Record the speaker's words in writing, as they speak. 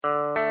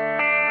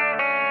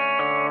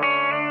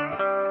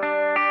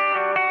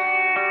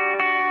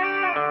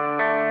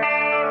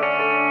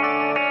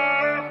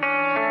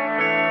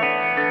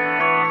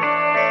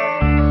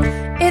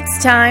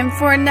It's time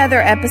for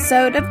another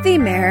episode of the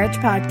Marriage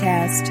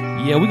Podcast.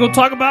 Yeah, we're going to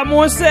talk about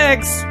more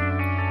sex.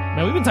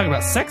 Now, we've been talking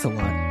about sex a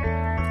lot.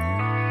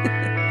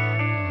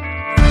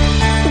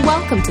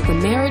 Welcome to the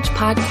Marriage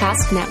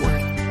Podcast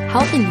Network,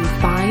 helping you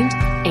find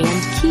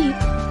and keep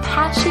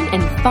passion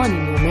and fun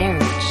in your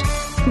marriage.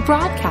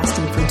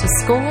 Broadcasting from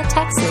Tuscola,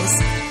 Texas,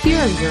 here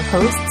are your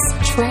hosts,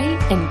 Trey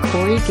and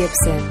Corey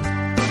Gibson.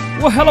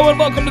 Well, hello and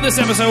welcome to this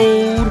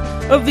episode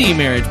of the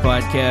Marriage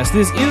Podcast.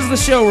 This is the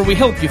show where we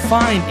help you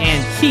find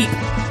and keep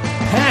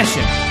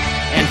passion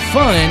and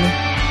fun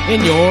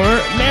in your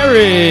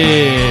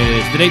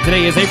marriage. The date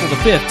today is April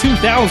the 5th,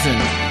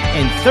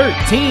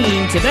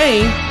 2013.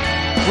 Today,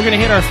 we're going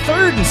to hit our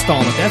third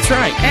installment. That's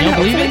right. Can you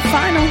believe it?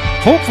 Final.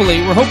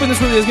 Hopefully. We're hoping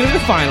this really is going to be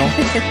the final.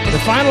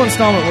 The final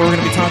installment where we're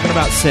going to be talking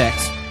about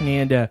sex.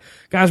 And,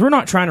 guys, we're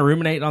not trying to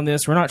ruminate on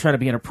this. We're not trying to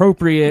be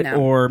inappropriate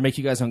or make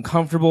you guys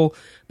uncomfortable.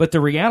 But the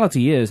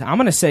reality is, I'm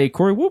going to say,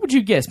 Corey, what would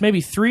you guess? Maybe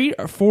 3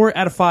 or 4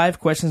 out of 5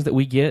 questions that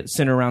we get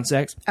centered around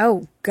sex?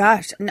 Oh,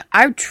 gosh. No,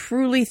 I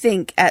truly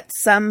think at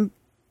some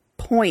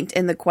point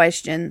in the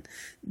question,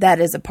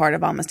 that is a part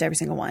of almost every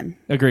single one.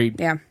 Agreed.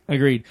 Yeah.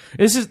 Agreed.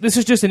 This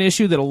is just an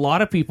issue that a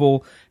lot of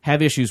people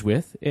have issues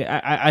with.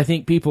 I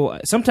think people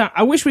sometimes.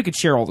 I wish we could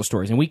share all the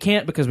stories, and we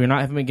can't because we're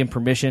not having been given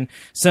permission.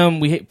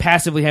 Some we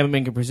passively haven't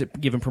been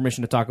given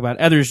permission to talk about.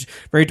 Others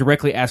very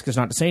directly ask us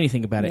not to say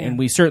anything about it, and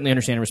we certainly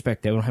understand and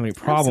respect that. We don't have any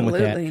problem with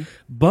that.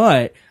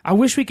 But I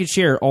wish we could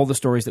share all the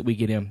stories that we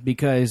get in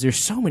because there's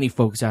so many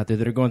folks out there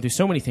that are going through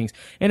so many things,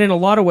 and in a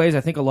lot of ways,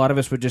 I think a lot of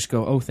us would just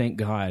go, "Oh, thank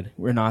God,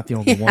 we're not the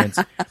only ones."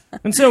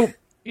 And so.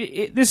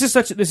 This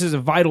is a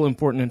vital,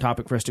 important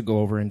topic for us to go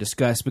over and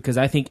discuss because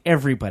I think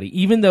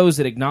everybody, even those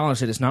that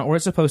acknowledge that it's not where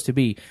it's supposed to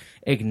be,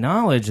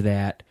 acknowledge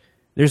that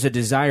there's a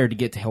desire to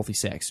get to healthy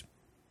sex.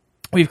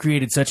 We've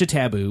created such a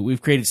taboo,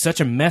 we've created such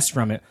a mess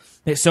from it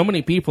that so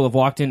many people have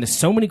walked into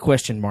so many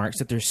question marks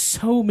that there's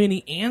so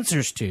many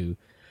answers to.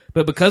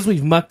 But because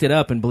we've mucked it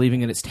up and believing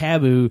that it's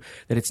taboo,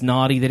 that it's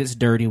naughty, that it's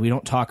dirty, we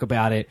don't talk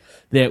about it,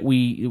 that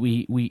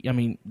we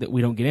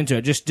don't get into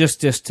it.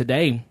 Just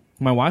today.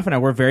 My wife and I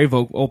were very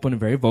open and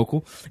very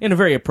vocal in a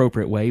very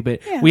appropriate way,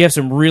 but we have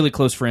some really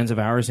close friends of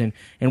ours, and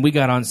we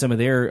got on some of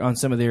their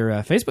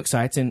Facebook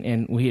sites,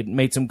 and we had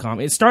made some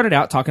comments. It started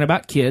out talking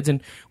about kids,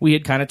 and we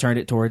had kind of turned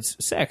it towards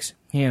sex,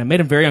 and it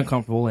made them very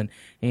uncomfortable, and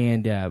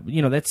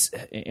that's,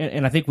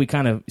 and I think we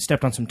kind of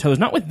stepped on some toes.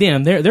 Not with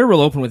them; they're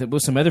real open with it,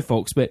 with some other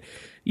folks, but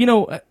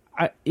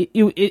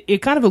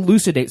it kind of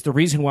elucidates the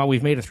reason why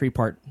we've made a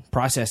 3-part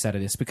process out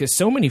of this, because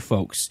so many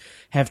folks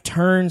have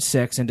turned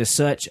sex into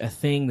such a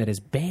thing that is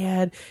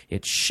bad,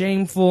 it's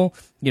shameful,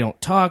 you don't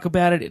talk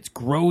about it, it's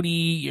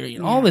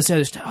grody, all this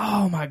other stuff.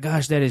 Oh my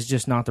gosh, that is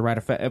just not the right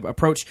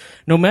approach,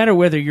 no matter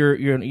whether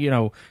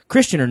you're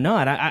Christian or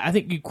not. I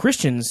think you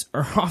Christians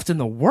are often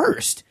the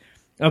worst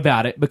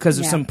about it because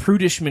of some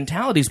prudish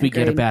mentalities we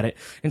get about it.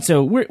 And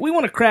so we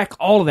want to crack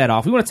all of that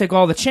off. We want to take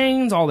all the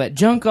chains, all that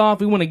junk off.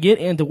 We want to get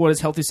into what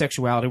is healthy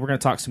sexuality. We're going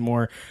to talk some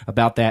more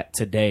about that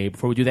today.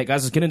 Before we do that,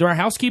 guys, let's get into our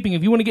housekeeping.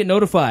 If you want to get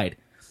notified,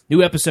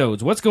 new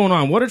episodes, what's going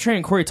on, what are Trey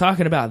and Corey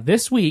talking about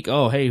this week?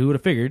 Oh, hey, who would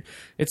have figured?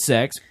 It's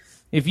sex.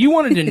 If you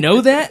wanted to know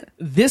that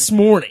this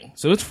morning,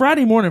 so it's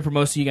Friday morning for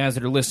most of you guys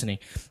that are listening.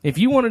 If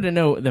you wanted to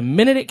know the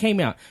minute it came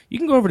out, you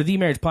can go over to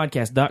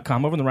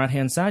themarriagepodcast.com. Over on the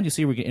right-hand side, you'll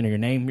see where you can enter your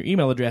name, your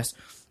email address.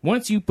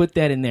 Once you put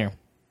that in there,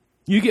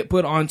 you get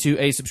put onto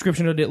a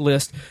subscription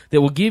list that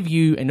will give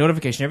you a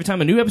notification every time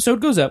a new episode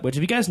goes up, which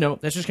if you guys know,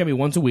 that's just going to be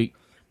once a week,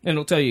 and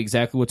it'll tell you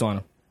exactly what's on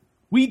them.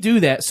 We do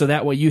that so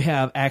that way you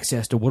have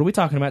access to what are we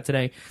talking about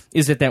today.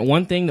 Is it that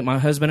one thing that my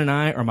husband and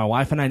I or my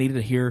wife and I needed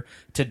to hear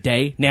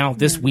today, now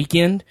this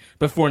weekend,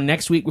 before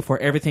next week, before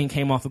everything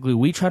came off the glue?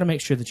 We try to make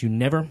sure that you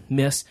never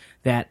miss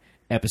that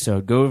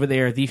episode. Go over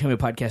there, the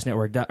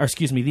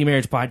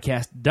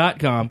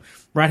themarriagepodcast.com,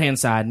 right-hand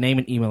side, name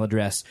and email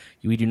address.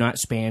 We do not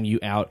spam you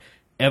out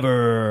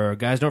ever.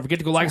 Guys, don't forget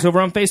to go like us over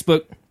on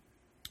Facebook.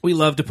 We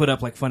love to put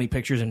up like funny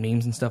pictures and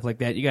memes and stuff like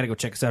that. You got to go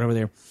check us out over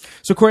there.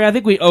 So, Corey, I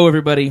think we owe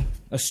everybody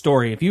a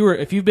story. If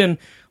you've been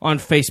on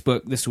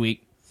Facebook this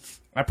week,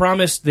 I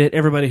promised that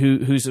everybody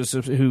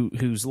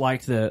who's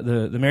liked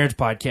the Marriage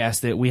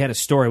Podcast that we had a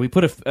story. We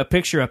put a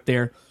picture up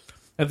there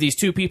of these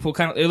two people.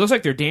 It looks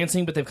like they're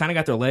dancing, but they've kind of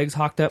got their legs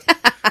hocked up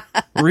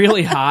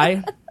really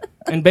high.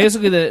 And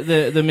basically,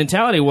 the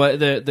mentality was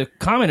the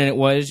comment in it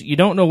was, you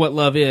don't know what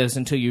love is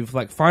until you've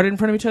like farted in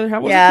front of each other.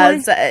 How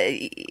was it,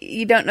 Corey?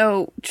 You don't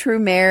know true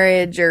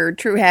marriage or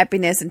true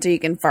happiness until you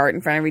can fart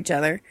in front of each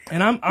other.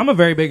 And I'm a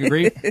very big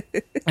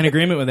in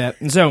agreement with that.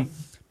 And so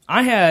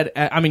I had,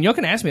 y'all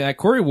can ask me. Like,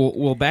 Corey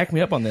will back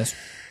me up on this.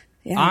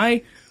 Yeah.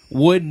 I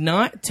would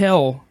not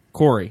tell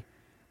Corey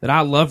that I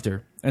loved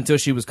her until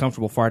she was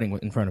comfortable farting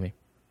in front of me.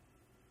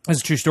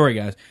 That's a true story,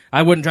 guys.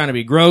 I wasn't trying to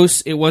be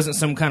gross. It wasn't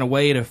some kind of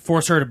way to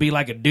force her to be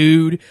like a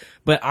dude.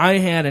 But I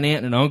had an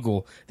aunt and an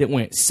uncle that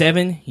went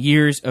 7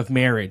 years of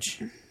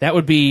marriage. That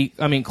would be,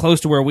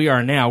 close to where we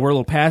are now. We're a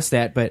little past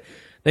that, but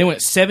They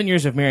went 7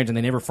 years of marriage and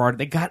they never farted.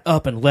 They got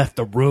up and left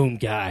the room,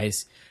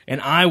 guys. And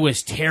I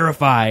was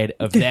terrified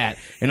of that.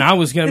 And I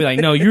was going to be like,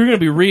 no, you're going to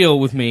be real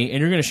with me, and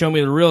you're going to show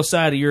me the real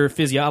side of your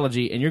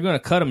physiology, and you're going to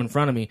cut them in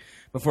front of me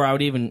before I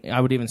would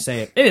even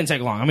say it. It didn't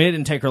take long. I mean, it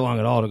didn't take her long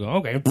at all to go,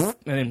 okay, and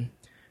then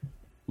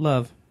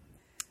love.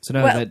 So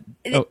now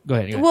go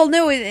ahead. Well,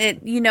 no,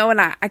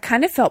 and I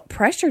kind of felt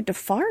pressured to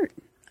fart.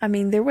 I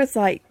mean, there was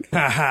like...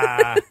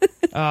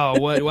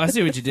 Oh, well, I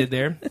see what you did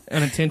there,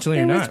 unintentionally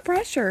or there not. was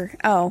pressure.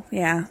 Oh,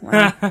 yeah.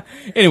 Well.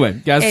 Anyway,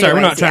 guys, sorry,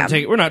 we're not trying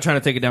to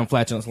take it down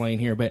flatulence lane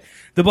here, but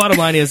the bottom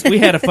line is we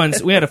had a fun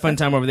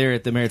time over there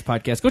at the Marriage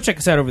Podcast. Go check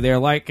us out over there,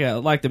 like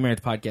the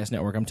Marriage Podcast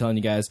Network. I'm telling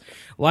you guys,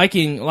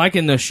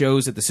 liking the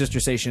shows at the sister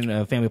station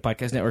of Family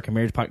Podcast Network and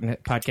Marriage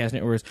Podcast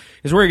Network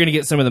is where you're going to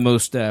get some of the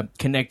most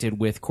connected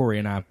with Corey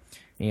and I.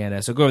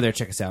 And so go over there,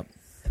 check us out.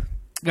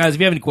 Guys,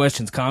 if you have any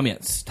questions,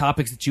 comments,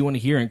 topics that you want to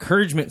hear,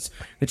 encouragements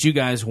that you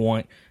guys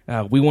want,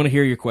 we want to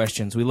hear your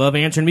questions. We love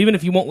answering them. Even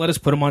if you won't let us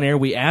put them on air,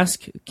 we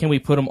ask, can we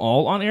put them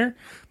all on air?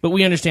 But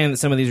we understand that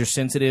some of these are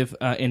sensitive.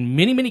 In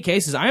many, many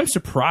cases, I am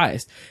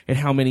surprised at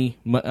how many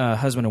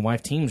husband and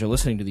wife teams are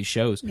listening to these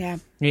shows. Yeah.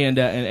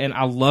 And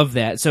I love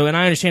that. So, and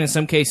I understand in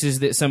some cases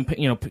that some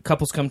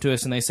couples come to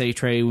us and they say,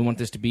 Trey, we want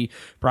this to be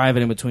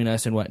private in between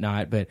us and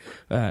whatnot. But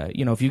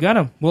if you got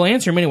them, we'll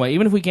answer them anyway.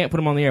 Even if we can't put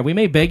them on the air, we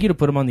may beg you to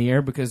put them on the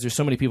air because there's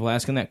so many people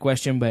asking that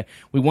question. But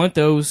we want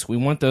those. We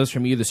want those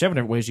from you. There's several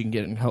different ways you can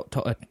get in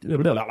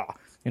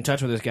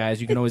touch with us,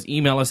 guys. You can always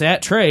email us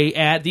at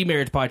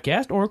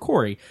Trey@TheMarriagePodcast or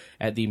Corey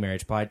at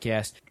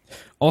TheMarriagePodcast.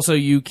 Also,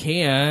 you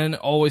can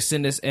always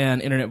send us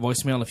an internet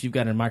voicemail if you've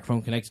got a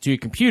microphone connected to your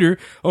computer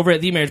over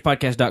at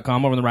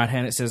TheMarriagePodcast.com. Over on the right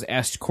hand, it says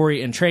Ask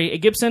Corey and Trey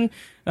Gibson.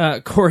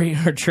 Corey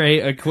or Trey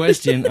a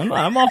question.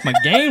 I'm off my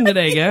game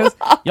today, guys.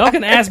 Y'all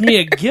can ask me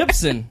a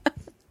Gibson.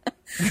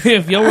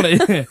 If y'all want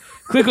to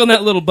click on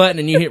that little button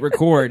and you hit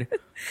record,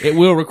 it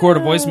will record a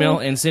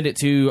voicemail and send it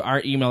to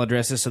our email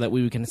addresses so that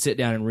we can sit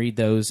down and read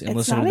those and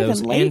listen to those.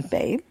 It's not even late,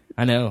 babe.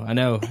 I know.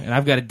 And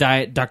I've got a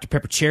diet Dr.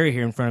 Pepper Cherry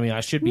here in front of me.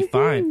 I should be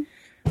fine.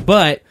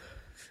 But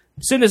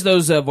send us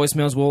those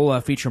voicemails. We'll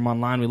feature them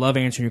online. We love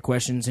answering your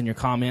questions and your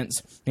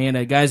comments.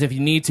 And guys, if you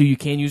need to, you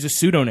can use a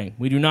pseudonym.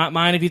 We do not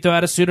mind if you throw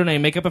out a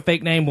pseudonym. Make up a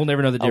fake name. We'll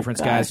never know the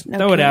difference, guys. No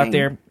throw kidding. it out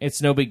there.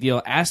 It's no big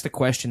deal. Ask the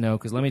question, though,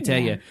 because let me tell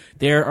you,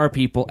 there are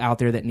people out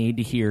there that need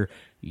to hear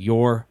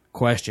your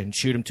question.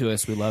 Shoot them to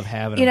us. We love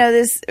having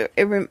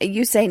them.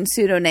 You saying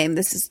pseudonym,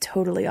 this is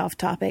totally off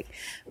topic.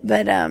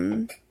 But I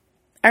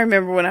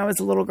remember when I was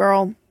a little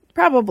girl,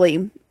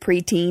 probably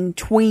preteen,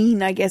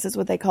 tween, I guess is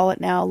what they call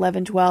it now,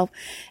 11, 12.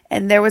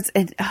 And there was,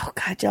 oh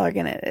God, y'all are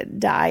going to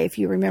die if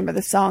you remember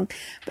the song.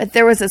 But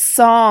there was a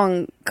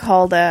song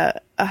called,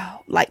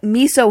 like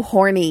Me So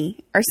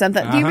Horny or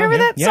something. Do you remember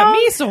that song? Yeah,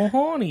 Me So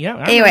Horny.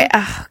 Yeah. Anyway,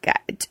 oh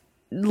God,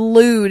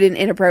 lewd and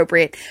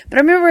inappropriate. But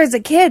I remember as a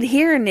kid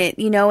hearing it,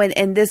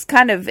 and this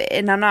kind of,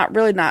 and I'm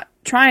not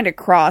trying to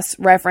cross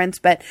reference,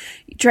 but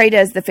Trey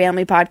does the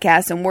family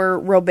podcast and we're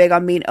real big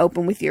on being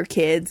open with your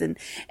kids. And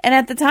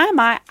at the time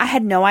I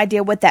had no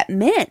idea what that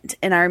meant.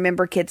 And I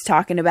remember kids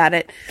talking about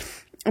it,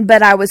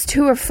 but I was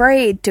too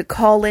afraid to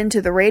call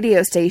into the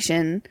radio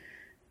station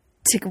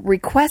to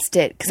request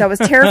it because I was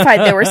terrified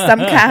they were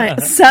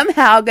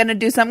somehow going to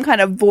do some kind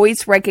of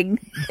voice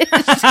recognition.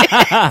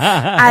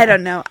 I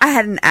don't know. I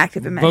had an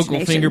active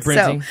imagination. Vocal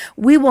fingerprinting. So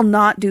we will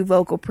not do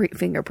vocal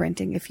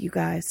fingerprinting if you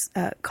guys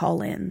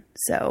call in.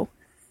 So.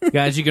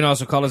 Guys, you can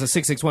also call us at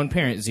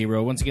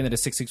 661-PARENT-0. Once again, that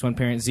is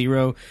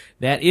 661-PARENT-0.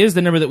 That is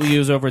the number that we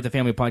use over at the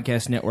Family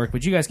Podcast Network,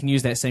 but you guys can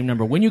use that same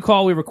number. When you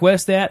call, we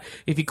request that.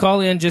 If you call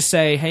in, just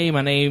say, hey,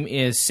 my name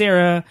is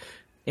Sarah,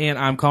 and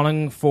I'm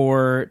calling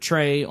for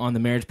Trey on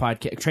the Marriage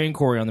Podcast, Trey and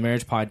Corey on the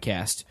Marriage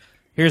Podcast.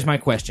 Here's my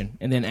question,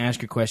 and then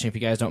ask your question if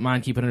you guys don't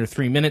mind. Keep it under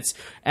 3 minutes.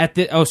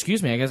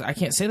 Excuse me, I guess I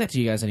can't say that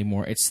to you guys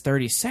anymore. It's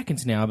 30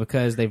 seconds now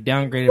because they've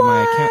downgraded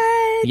my account.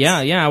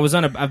 Yeah.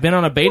 I've been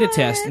on a beta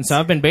test, and so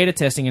I've been beta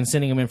testing and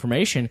sending them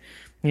information.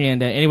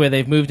 And anyway,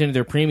 they've moved into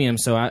their premium,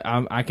 so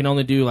I can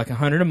only do like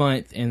 100 a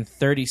month in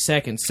 30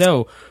 seconds.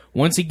 So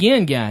once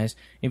again, guys,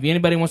 if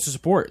anybody wants to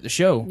support the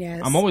show,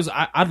 yes.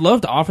 I'd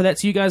love to offer that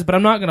to you guys, but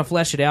I'm not going to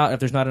flesh it out if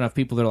there's not enough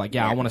people that are like,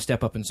 I want to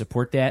step up and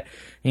support that,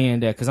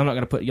 and because I'm not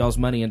going to put y'all's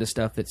money into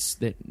stuff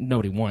that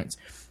nobody wants.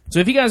 So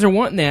if you guys are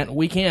wanting that,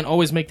 we can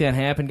always make that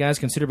happen, guys.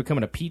 Consider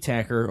becoming a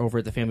P-tacker over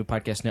at the Family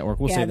Podcast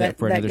Network. We'll save that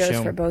for another show. That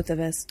goes for both of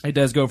us. It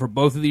does go for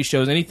both of these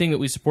shows. Anything that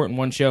we support in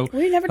one show,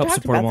 we've never helps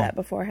talked support about them all. that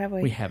before, have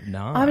we? We have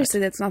not. Obviously,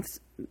 that's not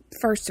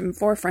first and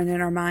forefront in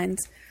our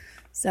minds.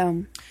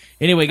 So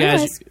anyway,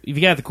 guys, if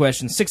you got the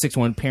question,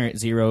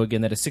 661-PARENT-0.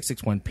 Again, that is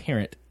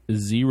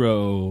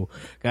 661-PARENT-0.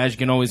 Guys, you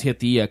can always hit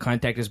the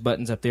contact us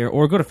buttons up there,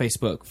 or go to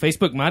Facebook.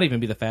 Facebook might even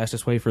be the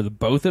fastest way for the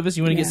both of us.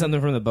 You want to get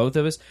something from the both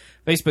of us?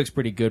 Facebook's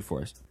pretty good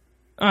for us.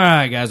 All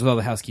right, guys, with all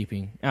the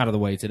housekeeping out of the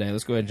way today,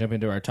 let's go ahead and jump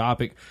into our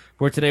topic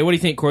for today. What do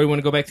you think, Corey? Want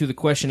to go back through the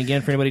question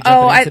again for anybody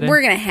jumping in today?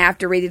 We're going to have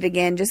to read it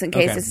again just in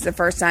case this is the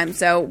first time.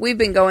 So we've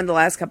been going the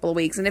last couple of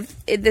weeks, and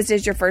if this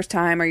is your first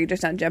time or you're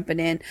just not jumping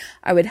in,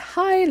 I would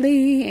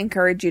highly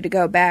encourage you to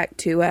go back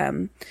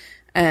to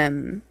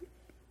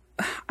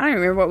I don't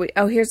remember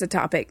here's the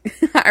topic.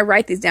 I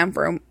write these down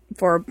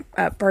for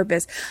a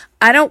purpose.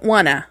 I don't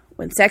wanna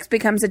when sex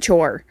becomes a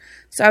chore.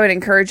 So I would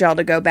encourage y'all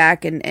to go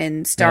back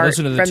and start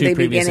from the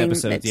beginning.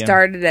 It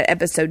started at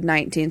episode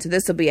 19, so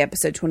this will be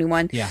episode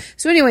 21. Yeah.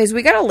 So anyways,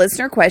 we got a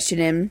listener question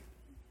in,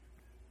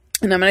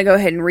 and I'm going to go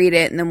ahead and read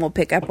it, and then we'll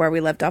pick up where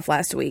we left off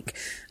last week.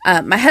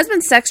 My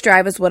husband's sex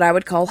drive is what I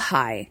would call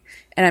high,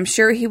 and I'm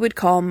sure he would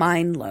call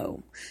mine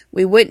low.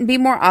 We wouldn't be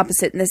more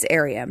opposite in this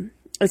area.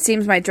 It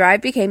seems my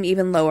drive became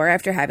even lower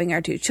after having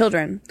our 2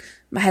 children.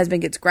 My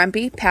husband gets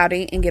grumpy,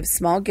 pouty, and gives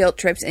small guilt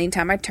trips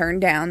anytime I turn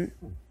down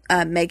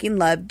making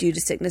love due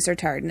to sickness or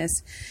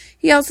tiredness.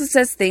 He also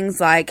says things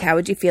like, how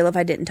would you feel if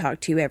I didn't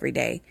talk to you every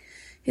day?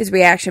 His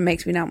reaction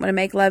makes me not want to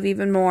make love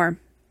even more.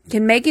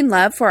 Can making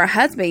love for a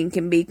husband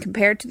can be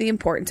compared to the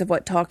importance of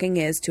what talking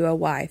is to a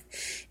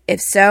wife? If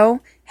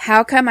so,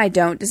 how come I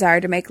don't desire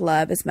to make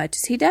love as much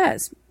as he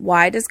does?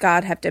 Why does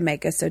God have to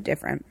make us so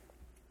different?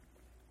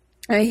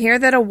 I hear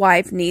that a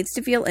wife needs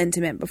to feel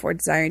intimate before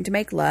desiring to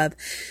make love,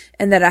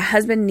 and that a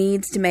husband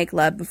needs to make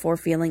love before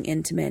feeling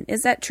intimate.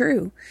 Is that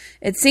true?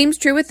 It seems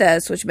true with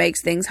us, which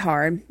makes things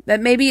hard, but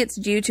maybe it's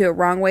due to a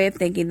wrong way of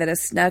thinking that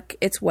has snuck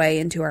its way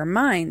into our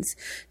minds.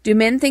 Do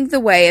men think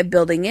the way of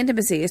building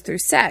intimacy is through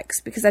sex?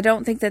 Because I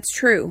don't think that's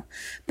true,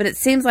 but it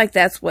seems like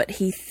that's what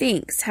he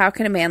thinks. How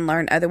can a man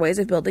learn other ways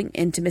of building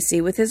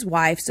intimacy with his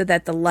wife so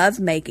that the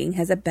love-making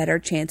has a better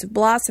chance of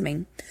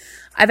blossoming?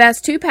 I've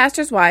asked 2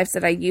 pastors' wives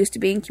that I used to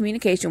be in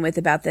communication with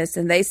about this,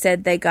 and they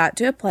said they got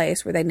to a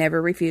place where they never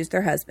refused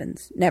their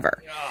husbands.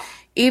 Never.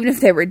 Even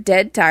if they were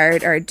dead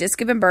tired or had just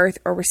given birth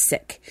or were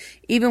sick.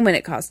 Even when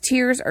it caused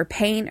tears or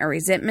pain or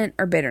resentment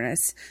or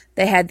bitterness.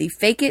 They had the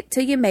fake it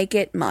till you make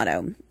it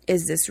motto.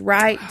 Is this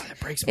right?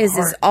 Is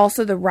this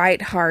also the right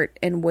heart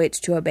in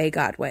which to obey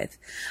God with?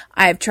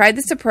 I have tried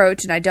this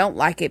approach and I don't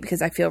like it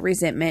because I feel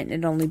resentment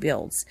and it only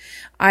builds.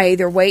 I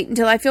either wait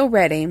until I feel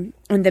ready,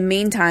 in the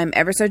meantime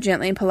ever so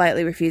gently and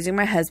politely refusing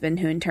my husband,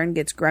 who in turn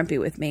gets grumpy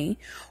with me,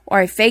 or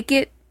I fake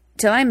it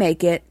till I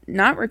make it,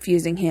 not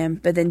refusing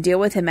him, but then deal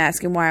with him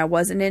asking why I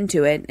wasn't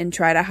into it and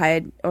try to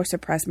hide or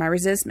suppress my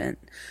resentment.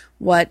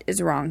 What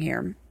is wrong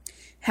here?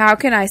 How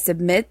can I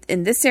submit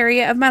in this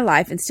area of my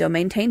life and still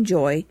maintain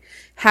joy?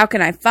 How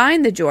can I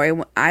find the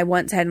joy I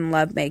once had in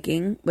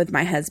lovemaking with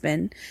my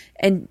husband?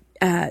 And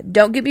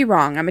don't get me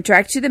wrong, I'm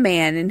attracted to the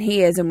man, and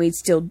he is, and we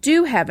still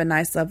do have a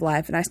nice love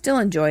life, and I still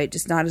enjoy it,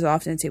 just not as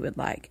often as he would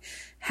like.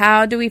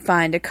 How do we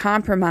find a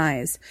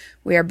compromise?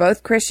 We are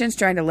both Christians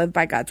trying to live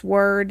by God's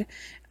word,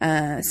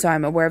 so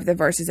I'm aware of the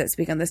verses that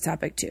speak on this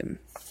topic too.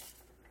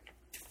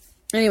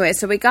 Anyway,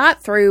 so we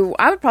got through,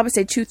 I would probably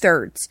say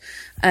 2/3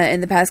 in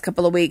the past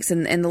couple of weeks.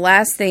 And the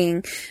last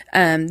thing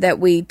that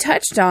we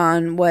touched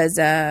on was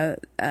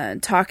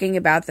talking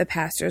about the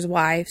pastor's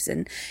wives.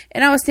 And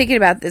I was thinking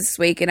about this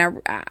week,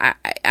 and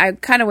I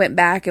kind of went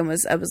back and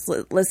I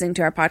was listening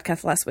to our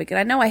podcast last week. And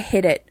I know I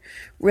hit it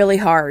really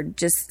hard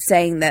just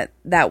saying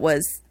that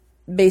was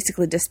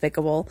basically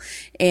despicable.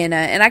 And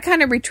I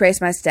kind of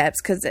retraced my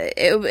steps because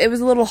it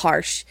was a little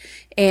harsh.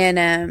 And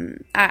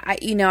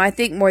I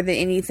think more than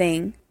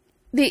anything,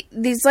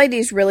 these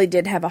ladies really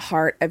did have a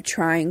heart of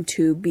trying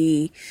to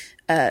be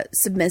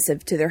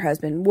submissive to their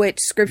husband, which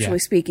scripturally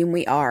speaking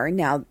we are.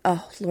 Now,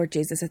 oh Lord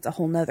Jesus, that's a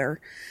whole nother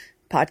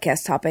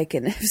podcast topic,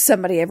 and if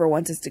somebody ever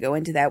wants us to go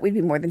into that, we'd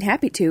be more than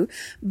happy to.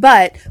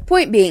 But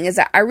point being is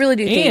that I really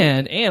do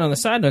think, and on the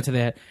side note to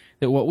that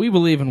what we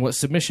believe and what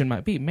submission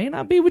might be may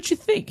not be what you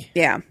think.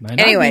 Yeah.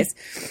 Anyways.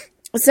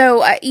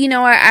 So,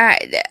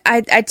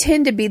 I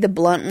tend to be the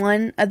blunt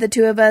one of the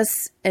two of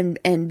us and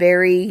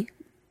very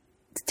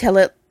tell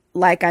it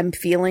like I'm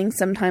feeling.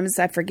 Sometimes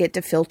I forget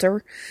to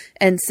filter.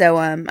 And so,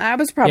 I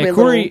was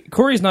probably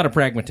Corey's not a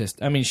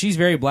pragmatist. I mean, she's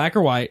very black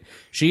or white.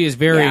 She is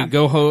very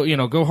go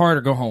hard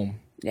or go home.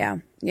 Yeah.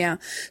 Yeah.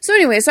 So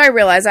anyway, so I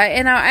realize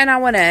I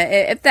want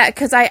to, if that,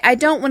 cause I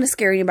don't want to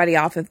scare anybody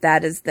off if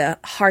that is the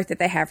heart that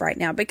they have right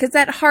now, because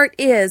that heart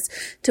is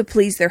to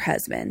please their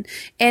husband.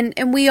 And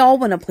we all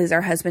want to please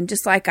our husband,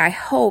 just like I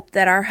hope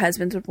that our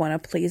husbands would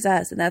want to please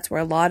us. And that's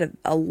where a lot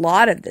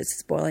of this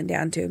is boiling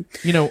down to.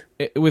 You know,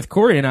 with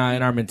Corey and I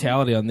and our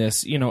mentality on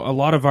this, you know, a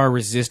lot of our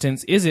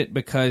resistance isn't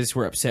because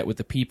we're upset with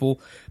the people,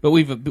 but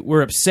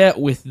we're upset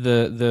with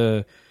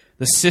the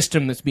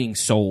system that's being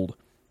sold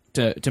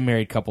to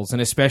married couples,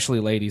 and especially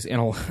ladies,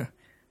 and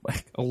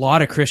a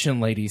lot of Christian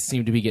ladies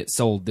seem to get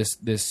sold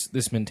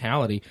this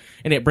mentality,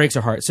 and it breaks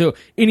our heart. So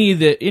any of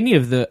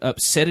the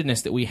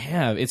upsettedness that we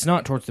have, it's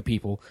not towards the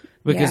people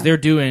because they're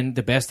doing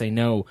the best they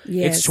know.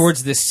 Yes. It's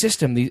towards this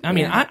system.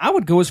 I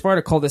would go as far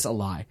to call this a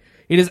lie.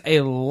 It is a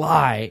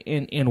lie,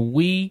 and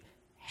we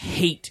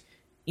hate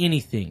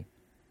anything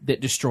that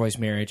destroys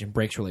marriage and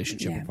breaks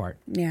relationship apart.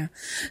 Yeah.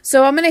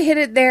 So I'm going to hit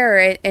it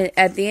there.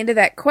 At the end of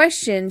that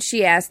question,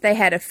 she asked, they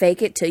had a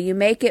fake it till you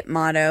make it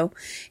motto.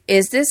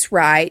 Is this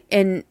right?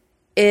 And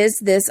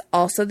is this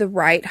also the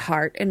right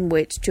heart in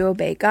which to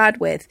obey God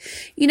with?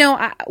 You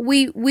know,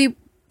 we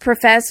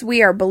profess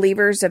we are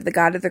believers of the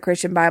God of the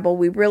Christian Bible.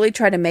 We really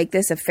try to make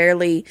this a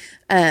fairly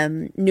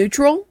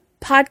neutral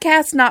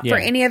podcast, not for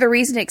any other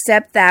reason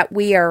except that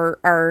we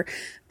are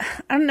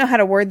I don't know how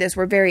to word this.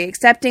 We're very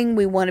accepting.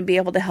 We want to be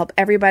able to help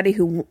everybody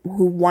who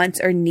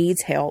wants or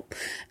needs help.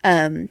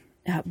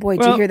 Boy,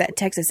 did you hear that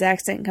Texas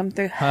accent come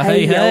through?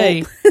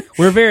 Hey.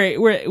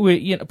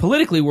 we're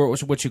politically we're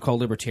what you call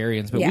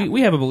libertarians, but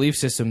we have a belief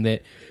system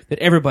that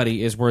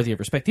everybody is worthy of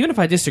respect. Even if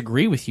I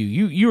disagree with you,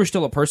 you are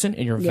still a person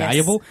and you're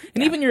valuable,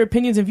 and even your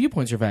opinions and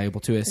viewpoints are valuable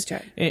to us.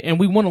 That's right. And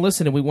we want to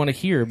listen and we want to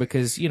hear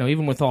because,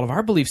 even with all of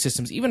our belief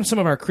systems, even some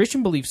of our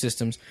Christian belief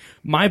systems,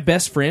 my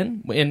best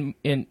friend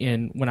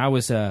in when I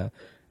was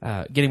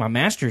getting my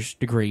master's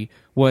degree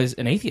was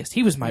an atheist.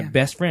 He was my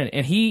best friend,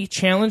 and he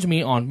challenged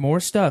me on more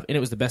stuff, and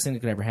it was the best thing that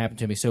could ever happen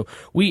to me. So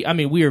we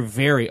are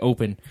very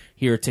open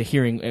here to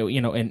hearing,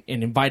 and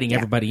inviting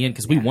everybody in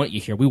because we want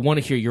you here. We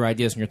want to hear your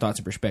ideas and your thoughts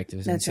and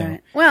perspectives. That's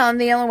right. Well, and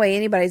the only way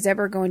anybody's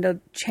ever going to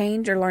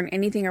change or learn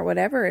anything or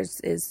whatever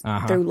is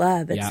through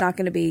love. It's not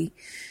going to be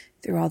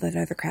through all that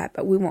other crap,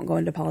 but we won't go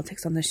into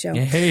politics on this show.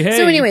 Hey.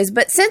 So anyways,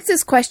 but since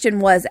this question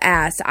was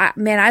asked,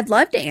 I'd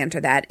love to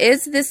answer that.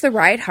 Is this the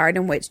right heart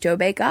in which to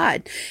obey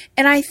God?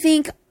 And I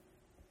think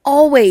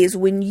always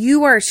when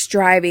you are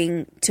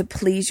striving to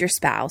please your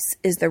spouse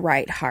is the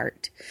right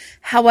heart.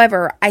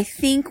 However, I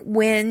think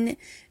when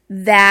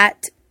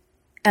that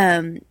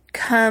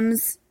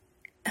comes...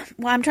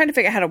 Well, I'm trying to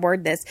figure out how to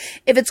word this.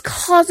 If it's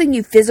causing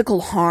you physical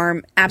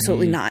harm,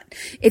 absolutely not.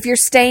 If you're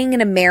staying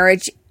in a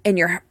marriage and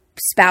your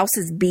spouse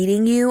is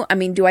beating you,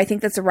 do I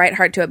think that's the right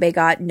heart to obey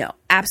God? No,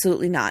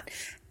 absolutely not.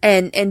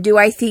 And do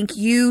I think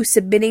you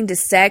submitting to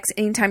sex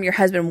anytime your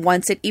husband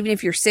wants it, even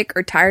if you're sick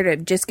or tired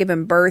of just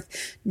giving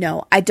birth?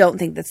 No, I don't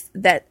think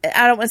that.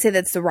 I don't want to say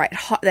that's the right.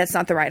 That's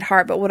not the right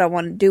heart. But what I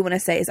want to do when I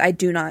say is I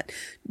do not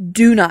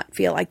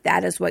feel like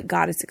that is what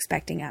God is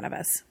expecting out of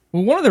us.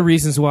 Well, one of the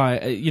reasons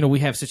why we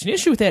have such an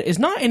issue with that is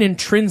not an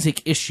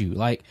intrinsic issue.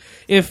 Like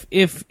if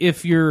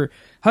your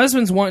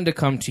husband's wanting to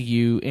come to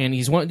you and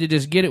he's wanting to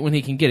just get it when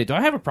he can get it, do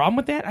I have a problem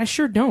with that? I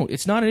sure don't.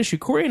 It's not an issue.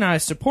 Corey and I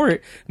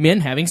support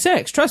men having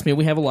sex. Trust me,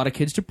 we have a lot of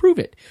kids to prove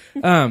it.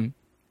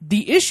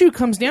 The issue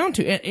comes down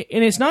to,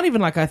 and it's not even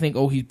like I think,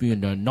 he's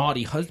being a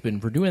naughty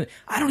husband for doing it.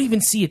 I don't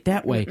even see it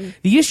that way. Mm-mm.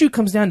 The issue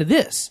comes down to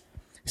this.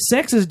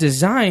 Sex is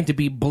designed to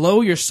be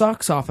blow your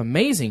socks off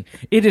amazing.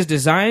 It is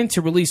designed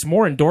to release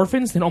more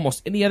endorphins than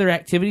almost any other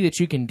activity that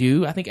you can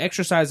do. I think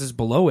exercise is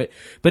below it.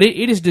 But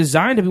it is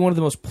designed to be one of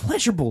the most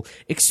pleasurable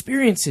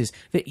experiences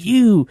that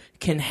you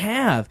can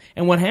have.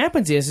 And what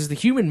happens is the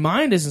human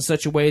mind is in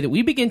such a way that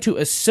we begin to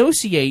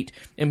associate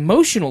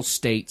emotional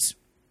states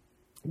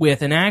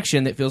with an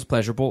action that feels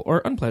pleasurable or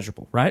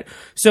unpleasurable, right?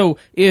 So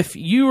if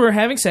you are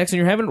having sex and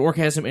you're having an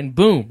orgasm and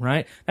boom,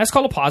 right? That's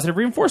called a positive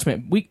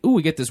reinforcement. We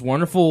get this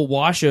wonderful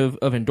wash of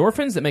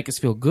endorphins that make us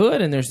feel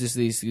good, and there's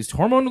these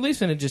hormone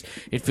release, and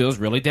it feels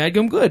really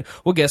dadgum good.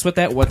 Well, guess what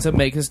what's to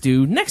make us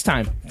do next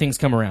time things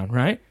come around,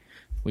 right?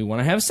 We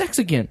want to have sex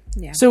again.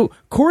 Yeah. So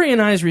Corey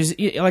and I's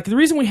the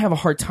reason we have a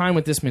hard time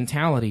with this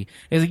mentality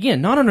is, again,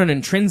 not on an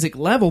intrinsic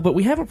level, but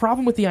we have a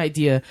problem with the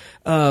idea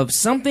of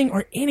something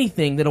or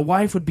anything that a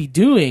wife would be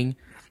doing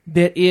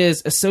that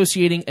is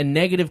associating a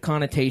negative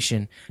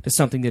connotation to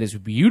something that is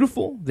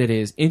beautiful, that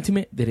is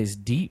intimate, that is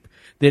deep,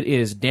 that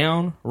is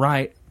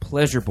downright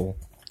pleasurable.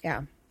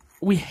 Yeah.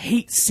 We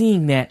hate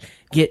seeing that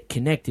get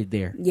connected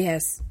there.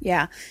 Yes.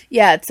 Yeah.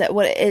 Yeah. It's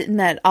in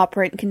that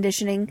operant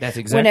conditioning. That's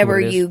exactly whenever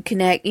what it is. You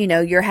connect,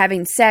 you're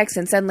having sex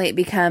and suddenly it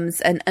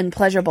becomes an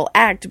unpleasurable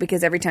act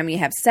because every time you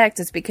have sex,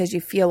 it's because you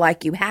feel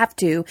like you have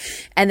to.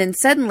 And then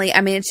suddenly,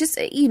 it's just,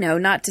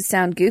 not to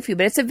sound goofy,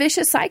 but it's a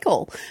vicious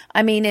cycle.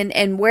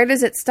 And where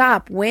does it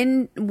stop?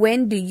 When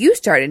do you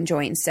start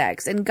enjoying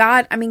sex? And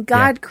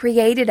God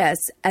created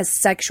us as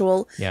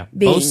sexual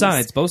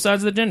beings. Both sides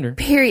of the gender.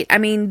 Period.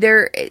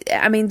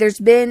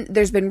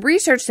 There's been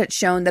research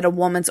that's shown that a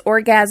woman's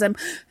orgasm,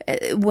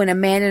 when a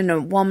man and a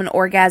woman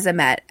orgasm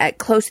at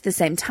close to the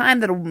same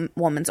time, that a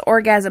woman's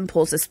orgasm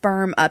pulls the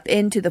sperm up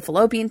into the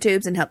fallopian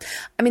tubes and helps.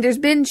 There's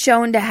been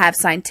shown to have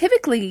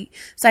scientific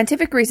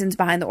reasons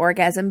behind the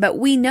orgasm, but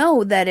we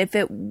know that if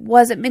it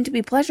wasn't meant to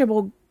be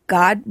pleasurable,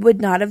 God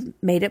would not have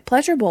made it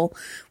pleasurable.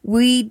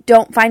 We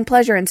don't find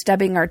pleasure in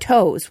stubbing our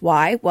toes.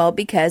 Why? Well,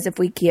 because if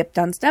we kept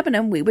on stubbing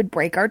them, we would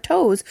break our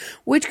toes,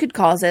 which could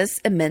cause us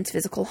immense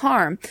physical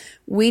harm.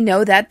 We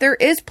know that there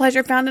is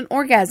pleasure found in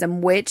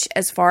orgasm, which,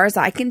 as far as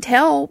I can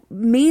tell,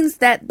 means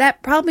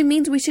that probably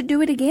means we should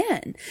do it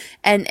again.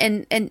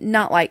 And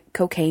not like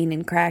cocaine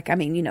and crack.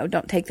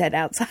 Don't take that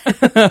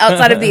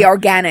outside of the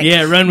organic.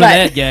 Yeah, run with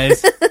that,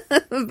 guys.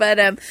 But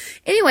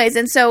anyways,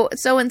 and so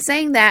in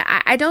saying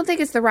that, I don't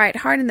think it's the right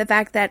heart in the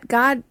fact that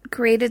God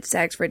created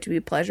sex for it to be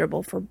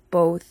pleasurable for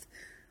both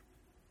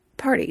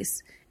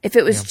parties. If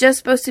it was just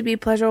supposed to be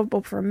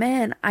pleasurable for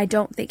men, I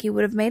don't think he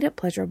would have made it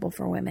pleasurable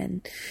for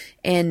women.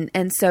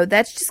 And so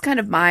that's just kind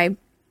of my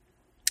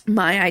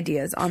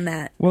ideas on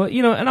that. Well,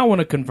 and I want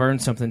to confirm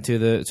something to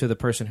the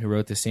person who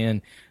wrote this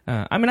in.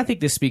 I think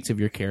this speaks of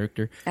your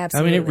character.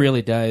 Absolutely. It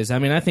really does.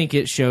 I think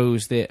it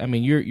shows that,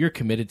 you're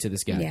committed to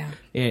this guy. Yeah.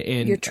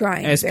 And you're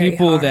trying as very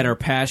people hard. that are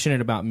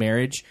passionate about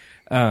marriage,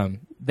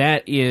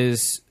 that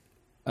is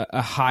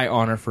a high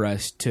honor for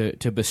us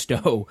to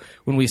bestow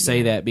when we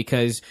say that,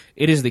 because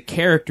it is the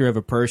character of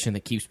a person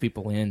that keeps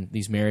people in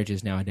these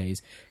marriages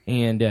nowadays.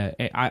 And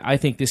I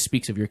think this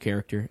speaks of your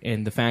character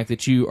and the fact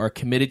that you are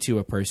committed to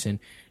a person,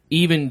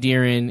 even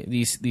during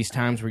these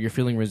times where you're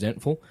feeling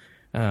resentful.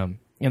 And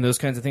those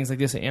kinds of things like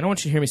this. And I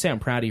want you to hear me say I'm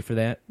proud of you for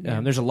that.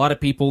 Yeah. There's a lot of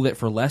people that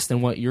for less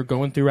than what you're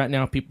going through right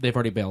now, they've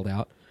already bailed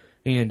out.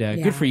 And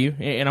good for you.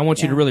 And I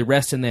want you to really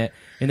rest in that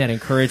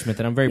encouragement,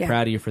 that I'm very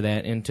proud of you for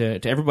that. And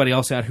to everybody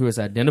else out who is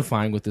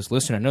identifying with this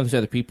listener, I know there's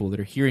other people that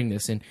are hearing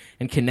this and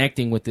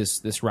connecting with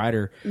this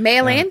writer.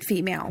 Male and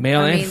female.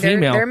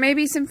 Female. There may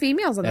be some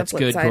females on the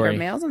flip side, or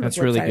males on the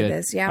flip side of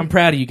this. Yeah. I'm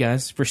proud of you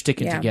guys for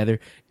sticking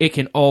together. It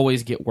can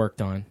always get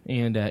worked on.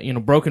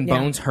 And, broken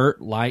bones hurt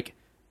like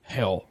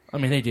hell. I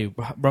mean, they do.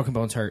 Broken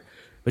bones hurt.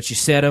 But you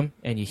set them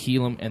and you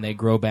heal them, and they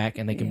grow back,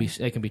 and they can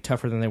be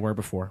tougher than they were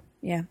before.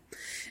 Yeah.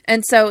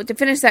 And so to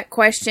finish that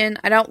question,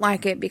 I don't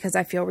like it because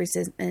I feel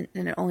resentment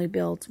and it only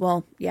builds.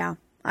 Well, yeah,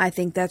 I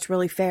think that's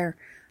really fair.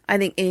 I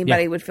think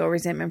anybody would feel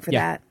resentment for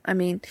that. I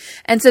mean,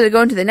 and so to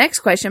go into the next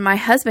question, my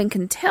husband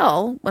can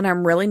tell when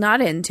I'm really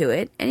not into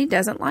it, and he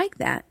doesn't like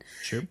that.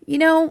 Sure.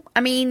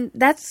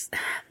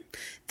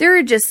 There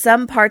are just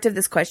some parts of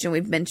this question,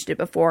 we've mentioned it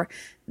before.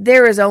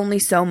 There is only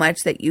so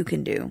much that you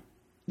can do.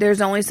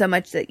 There's only so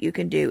much that you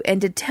can do.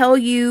 And to tell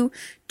you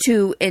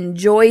to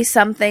enjoy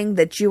something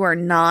that you are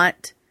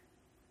not,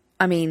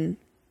 you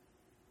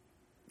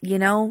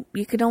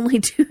can only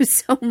do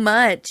so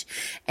much.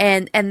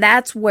 And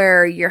that's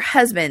where your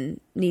husband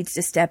needs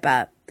to step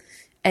up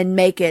and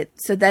make it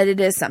so that it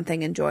is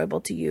something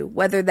enjoyable to you,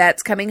 whether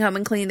that's coming home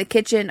and cleaning the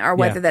kitchen or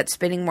whether that's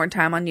spending more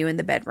time on you in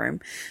the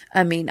bedroom.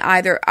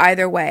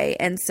 Either way.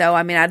 And so,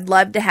 I'd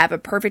love to have a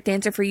perfect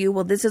answer for you.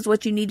 Well, this is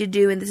what you need to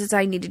do and this is how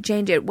you need to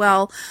change it.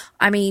 Well,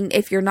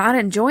 if you're not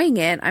enjoying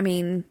it,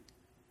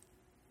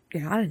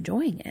 you're not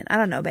enjoying it. I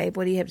don't know, babe.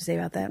 What do you have to say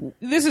about that?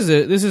 This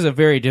is a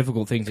very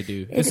difficult thing to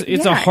do.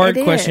 It's a hard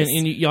question,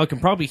 and y'all can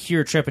probably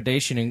hear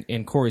trepidation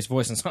in Corey's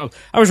voice. And so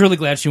I was really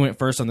glad she went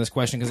first on this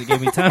question because it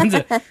gave me time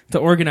to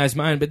organize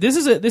mine. But this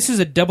is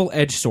a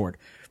double-edged sword.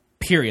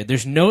 Period.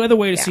 There's no other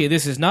way to see it.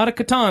 This is not a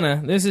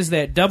katana. This is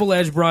that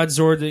double-edged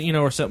broadsword, that,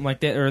 or something like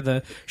that, or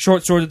the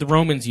short sword that the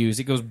Romans use.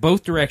 It goes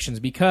both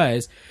directions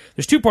because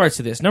there's two parts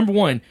to this. Number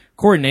one,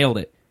 Corey nailed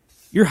it.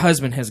 Your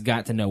husband has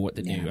got to know what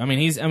to do. Yeah.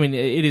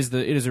 It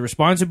is a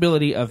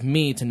responsibility of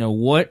me to know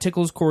what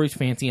tickles Corey's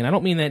fancy, and I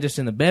don't mean that just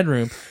in the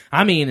bedroom.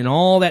 I mean in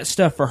all that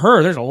stuff for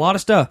her. There's a lot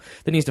of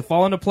stuff that needs to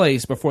fall into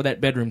place before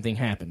that bedroom thing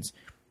happens.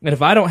 And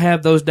if I don't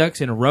have those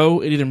ducks in a row,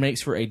 it either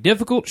makes for a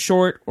difficult,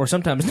 short, or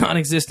sometimes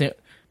non-existent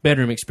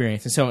bedroom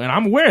experience. And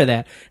I'm aware of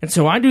that. And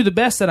so I do the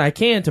best that I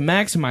can to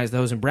maximize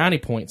those and brownie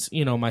points,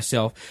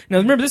 myself. Now,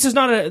 remember, this is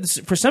not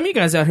for some of you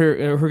guys out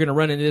here who are going to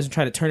run into this and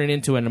try to turn it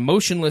into an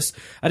emotionless,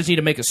 I just need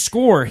to make a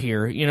score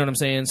here, you know what I'm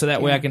saying? So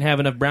that way I can have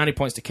enough brownie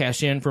points to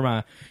cash in for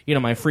my,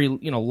 my free,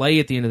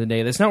 lay at the end of the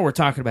day. That's not what we're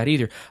talking about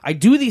either. I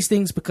do these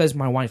things because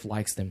my wife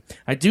likes them.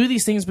 I do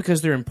these things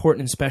because they're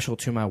important and special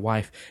to my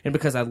wife, and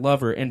because I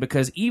love her, and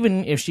because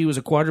even if she was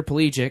a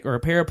quadriplegic or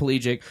a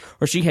paraplegic,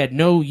 or she had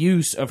no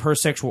use of her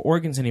sexual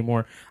organs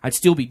anymore, I'd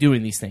still be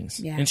doing these things.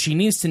 Yeah. And she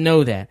needs to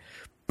know that.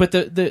 But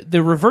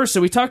the reverse,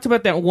 so we talked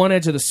about that one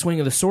edge of the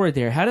swing of the sword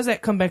there. How does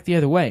that come back the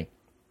other way?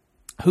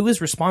 Who is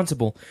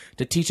responsible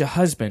to teach a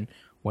husband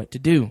what to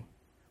do?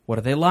 What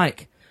do they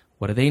like?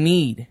 What do they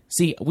need?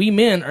 See, we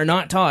men are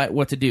not taught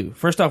what to do.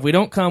 First off, we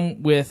don't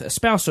come with a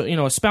spouse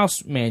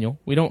manual.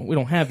 We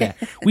don't have that.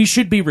 We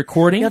should be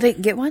recording. Y'all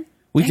didn't get one?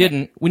 We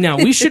didn't.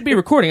 We should be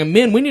recording. And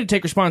men, we need to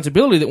take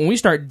responsibility that when we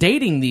start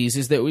dating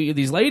these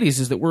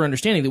ladies, we're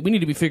understanding that we need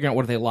to be figuring out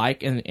what they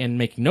like and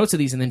making notes of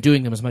these and then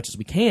doing them as much as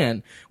we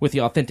can with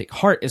the authentic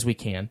heart as we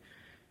can.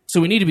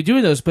 So we need to be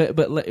doing those,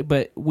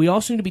 but we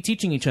also need to be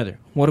teaching each other.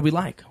 What do we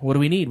like? What do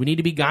we need? We need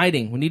to be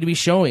guiding. We need to be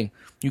showing.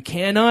 You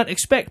cannot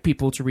expect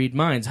people to read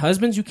minds.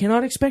 Husbands, you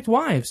cannot expect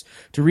wives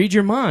to read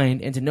your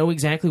mind and to know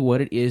exactly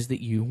what it is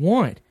that you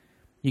want.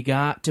 You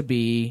got to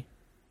be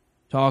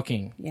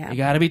talking. Yeah. You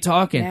got to be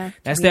talking. Yeah.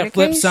 That's that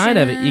flip side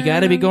of it. You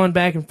got to be going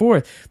back and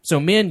forth. So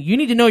men, you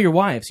need to know your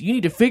wives. You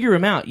need to figure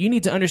them out. You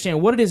need to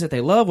understand what it is that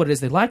they love, what it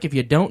is they like. If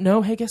you don't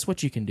know, hey, guess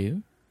what you can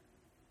do?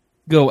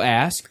 Go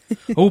ask.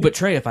 Oh, but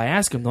Trey, if I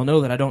ask them, they'll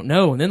know that I don't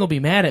know, and then they'll be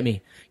mad at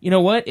me. You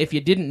know what? If you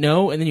didn't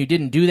know and then you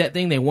didn't do that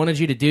thing they wanted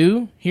you to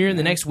do here in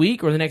the next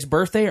week or the next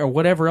birthday or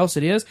whatever else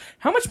it is,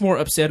 how much more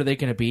upset are they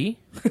going to be?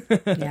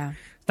 Yeah.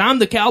 Time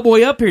to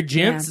cowboy up here,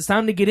 gents. Yeah. It's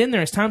time to get in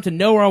there. It's time to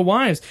know our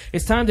wives.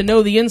 It's time to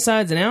know the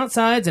insides and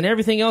outsides and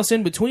everything else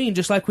in between,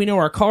 just like we know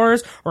our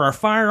cars or our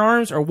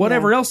firearms or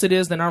whatever else it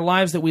is in our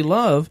lives that we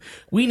love.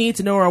 We need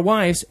to know our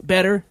wives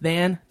better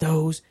than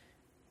those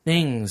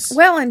things.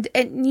 Well, and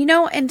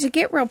to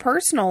get real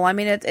personal,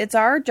 it's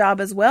our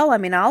job as well.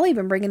 I'll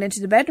even bring it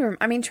into the bedroom.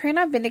 Trey and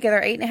I have been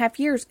together 8.5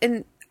 years,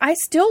 and I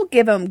still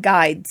give him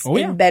guides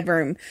in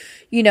bedroom,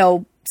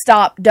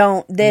 stop,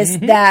 don't, this,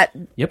 that,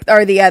 Yep.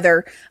 or the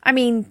other. I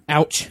mean,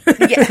 Ouch. yeah,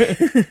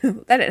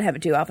 that didn't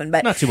happen too often,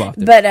 but Not too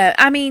often. But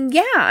I mean,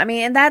 yeah, I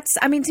mean, and that's,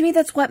 I mean, to me,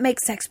 that's what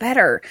makes sex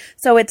better.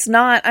 So it's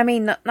not, I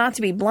mean, not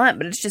to be blunt,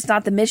 but it's just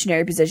not the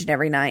missionary position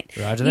every night.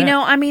 Roger you that.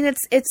 know, I mean,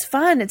 it's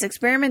fun, it's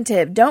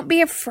experimentative. Don't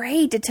be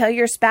afraid to tell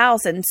your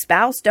spouse, and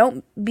spouse,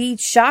 don't be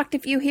shocked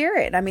if you hear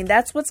it. I mean,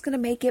 that's what's going to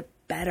make it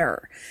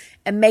better.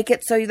 And make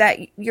it so that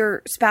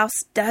your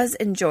spouse does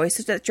enjoy,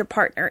 so that your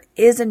partner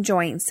is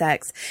enjoying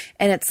sex,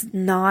 and it's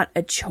not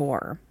a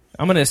chore.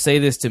 I'm going to say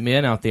this to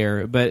men out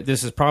there, but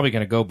this is probably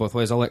going to go both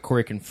ways. I'll let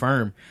Corey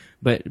confirm.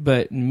 But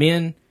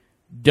men,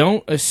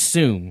 don't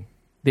assume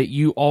that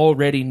you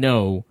already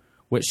know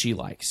what she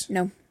likes.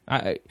 No.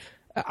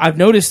 I've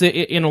noticed that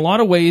in a lot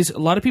of ways, a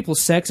lot of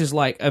people's sex is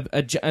like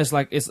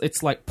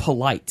it's like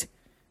polite.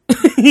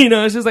 You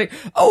know, it's just like,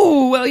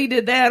 oh, well, he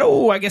did that.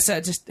 Oh, I guess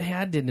I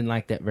didn't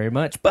like that very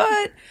much.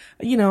 But,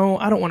 you know,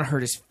 I don't want to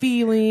hurt his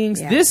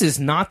feelings. Yeah. This is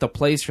not the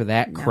place for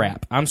that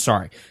crap. I'm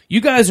sorry. You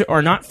guys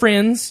are not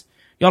friends.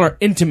 Y'all are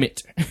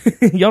intimate.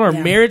 Y'all are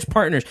marriage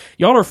partners.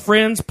 Y'all are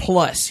friends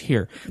plus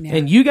here. Yeah.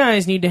 And you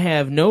guys need to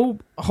have no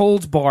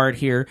holds barred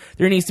here.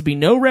 There needs to be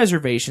no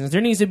reservations. There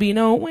needs to be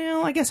no,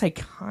 well, I guess I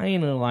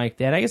kind of like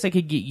that. I guess I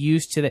could get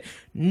used to that.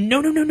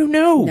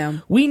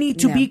 No. We need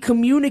to be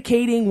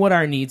communicating what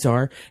our needs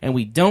are, and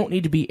we don't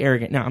need to be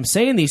arrogant. Now, I'm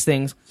saying these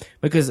things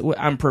because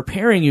I'm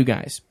preparing you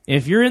guys.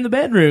 If you're in the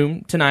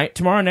bedroom tonight,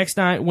 tomorrow, next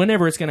night,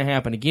 whenever it's going to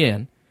happen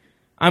again,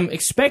 I'm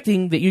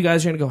expecting that you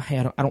guys are going to go, hey,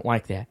 I don't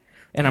like that.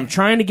 And I'm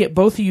trying to get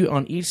both of you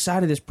on each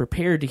side of this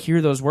prepared to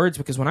hear those words,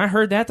 because when I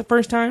heard that the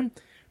first time,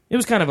 it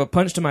was kind of a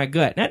punch to my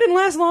gut. And that didn't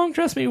last long.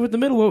 Trust me, with the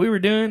middle of what we were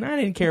doing, I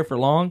didn't care for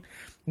long.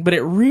 But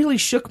it really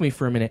shook me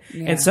for a minute.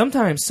 Yeah. And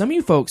sometimes some of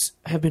you folks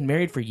have been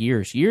married for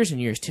years and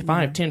years,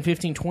 5, 10,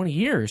 15, 20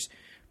 years,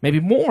 maybe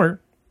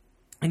more.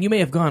 And you may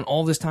have gone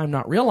all this time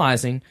not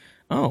realizing,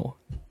 oh,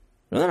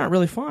 well, they're not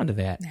really fond of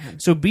that. Yeah.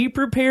 So be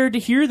prepared to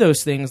hear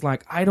those things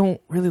like, I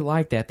don't really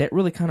like that. That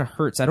really kind of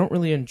hurts. I don't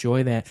really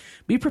enjoy that.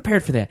 Be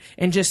prepared for that.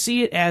 And just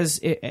see it as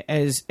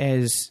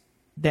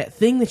that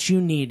thing that you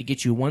need to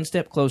get you one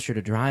step closer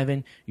to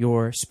driving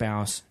your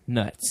spouse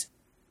nuts.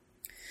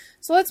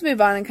 So let's move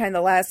on and kind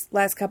of the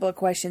last couple of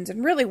questions.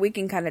 And really, we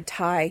can kind of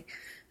tie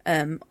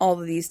all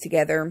of these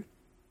together.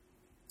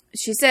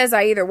 She says,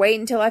 I either wait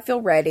until I feel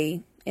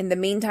ready, in the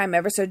meantime,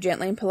 ever so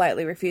gently and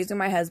politely refusing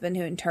my husband,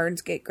 who in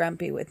turns get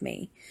grumpy with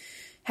me.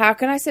 How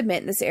can I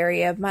submit in this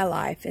area of my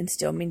life and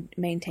still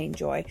maintain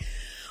joy?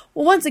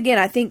 Well, once again,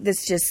 I think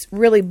this just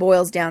really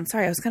boils down.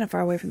 Sorry, I was kind of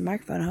far away from the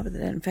microphone. I hope it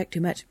didn't affect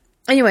too much.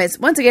 Anyways,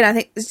 once again, I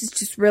think this is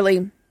just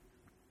really,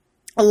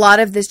 a lot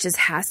of this just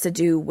has to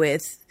do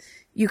with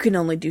you can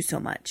only do so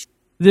much.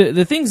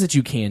 The things that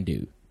you can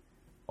do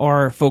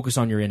are focus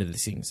on your end of the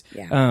things.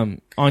 Yeah.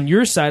 On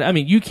your side, I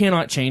mean, you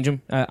cannot change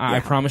them. I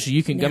promise you.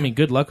 You can. Yeah. I mean,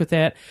 good luck with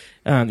that.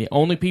 The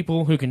only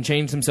people who can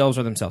change themselves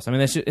are themselves. I mean,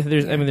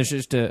 there's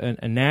just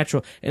a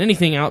natural, and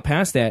anything out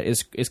past that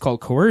is called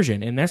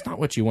coercion, and that's not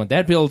what you want.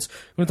 That builds.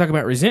 When we talk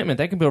about resentment,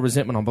 that can build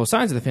resentment on both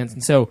sides of the fence.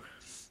 And so,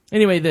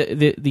 anyway,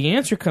 the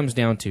answer comes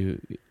down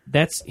to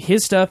that's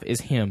his stuff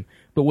is him.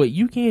 But what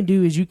you can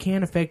do is you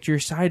can affect your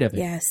side of it.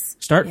 Yes.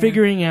 Start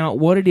figuring out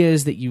what it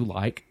is that you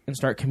like and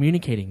start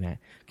communicating that.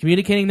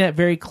 Communicating that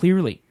very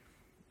clearly.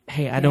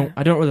 Hey, I don't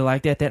really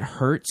like that. That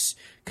hurts.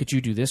 Could you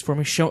do this for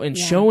me?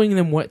 Showing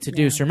them what to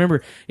do. So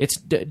remember, it's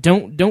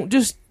don't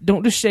just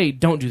say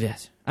don't do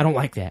this. I don't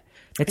like that.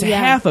 That's a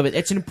half of it.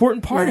 That's an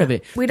important part of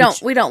it. We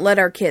don't let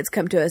our kids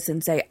come to us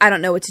and say, I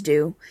don't know what to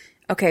do.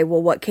 Okay,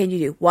 well, what can you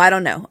do? Well, I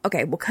don't know.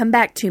 Okay, well, come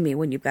back to me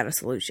when you've got a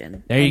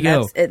solution. There you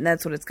go. And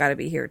that's what it's got to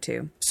be here,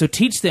 too. So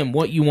teach them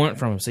what you want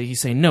from them. So you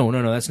say, no,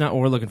 that's not what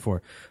we're looking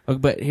for.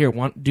 But here,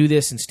 do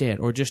this instead,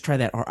 or just try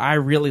that. Or I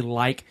really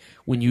like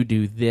when you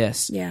do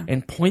this. Yeah.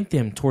 And point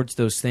them towards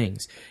those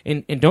things.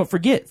 And don't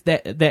forget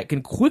that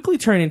can quickly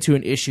turn into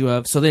an issue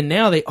of, so then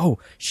now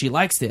she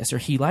likes this or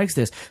he likes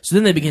this. So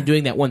then they begin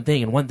doing that one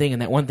thing and one thing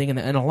and that one thing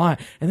and a lot.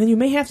 And then you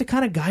may have to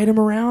kind of guide them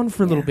around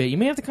for a little bit. You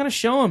may have to kind of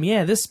show them,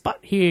 this spot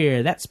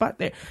here, that spot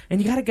there.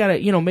 And you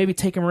gotta maybe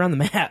take them around the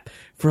map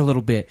for a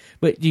little bit.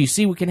 But do you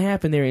see what can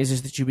happen there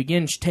is that you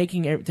begin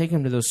taking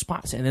them to those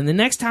spots. And then the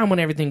next time when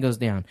everything goes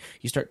down,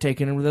 you start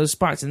taking them to those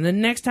spots. And the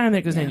next time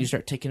that goes down, you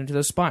start taking them to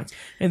those spots.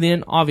 And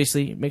then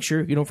obviously make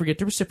sure you don't forget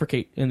to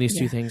reciprocate in these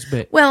two things.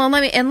 But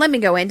let me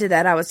go into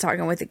that. I was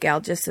talking with a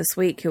gal just this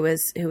week who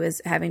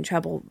was having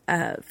trouble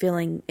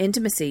feeling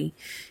intimacy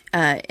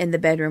in the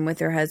bedroom with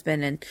her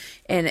husband,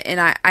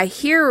 and I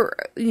hear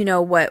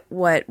what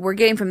we're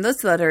getting from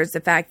this letter is the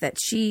fact that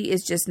she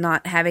is just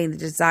not having the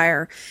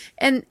desire,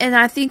 and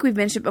I think we've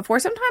mentioned before.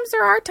 Sometimes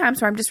there are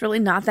times where I'm just really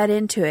not that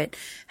into it.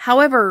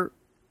 However,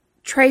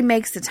 Trey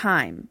makes the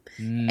time,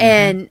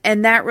 and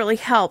that really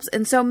helps.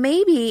 And so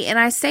maybe, and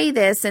I say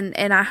this,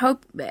 and I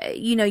hope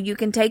you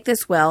can take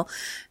this well.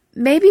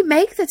 maybe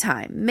make the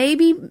time.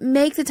 Maybe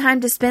make the time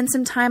to spend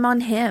some time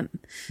on him.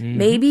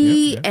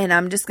 Maybe, and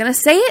I'm just going to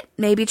say it,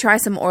 maybe try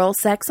some oral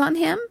sex on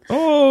him.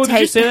 Oh,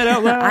 did you say that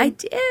out loud? I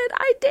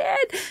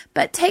did.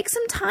 But take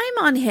some time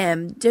on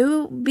him.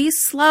 Be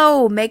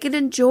slow, make it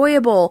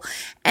enjoyable.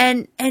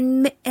 And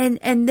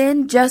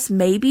then just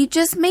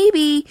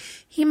maybe,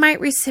 he might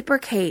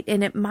reciprocate,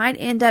 and it might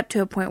end up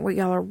to a point where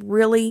y'all are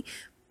really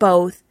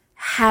both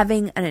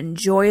having an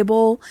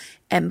enjoyable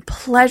and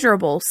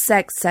pleasurable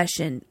sex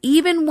session,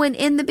 even when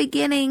in the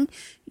beginning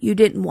you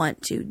didn't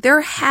want to.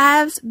 There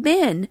has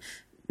been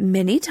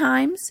many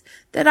times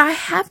that I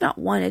have not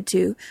wanted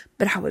to,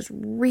 but I was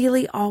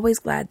really always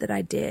glad that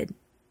I did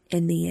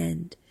in the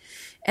end.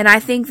 And I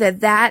think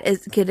that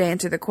could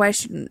answer the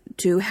question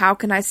to how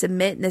can I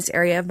submit in this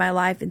area of my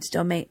life and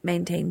still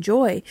maintain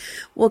joy?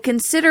 Well,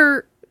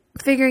 consider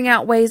figuring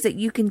out ways that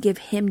you can give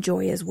him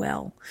joy as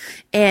well.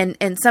 And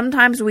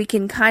sometimes we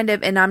can kind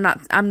of, and I'm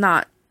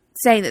not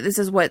saying that this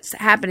is what's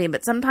happening,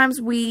 but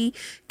sometimes we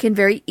can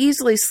very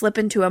easily slip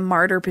into a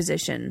martyr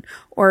position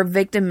or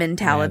victim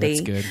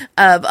mentality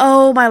of,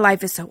 oh, my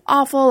life is so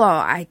awful. Oh,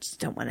 I just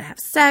don't want to have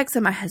sex.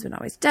 And my husband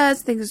always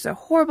does. Things are so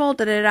horrible.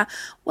 Da, da, da.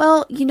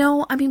 Well,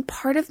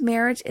 part of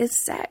marriage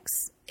is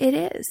sex. It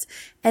is.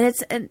 And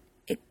it's an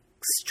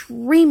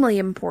extremely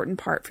important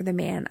part for the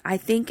man. I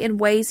think in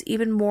ways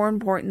even more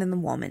important than the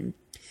woman.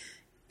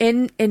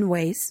 In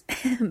ways.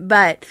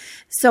 But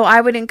so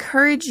I would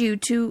encourage you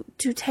to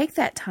take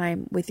that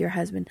time with your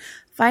husband.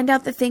 Find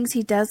out the things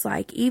he does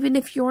like. Even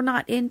if you're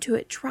not into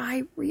it,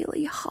 try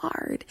really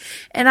hard.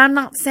 And I'm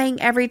not saying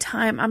every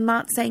time. I'm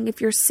not saying if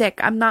you're sick.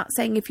 I'm not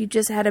saying if you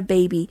just had a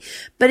baby.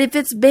 But if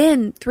it's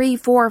been 3,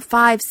 4,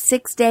 5,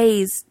 6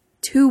 days,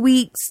 2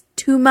 weeks,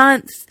 2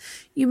 months,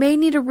 you may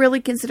need to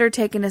really consider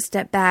taking a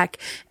step back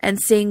and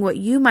seeing what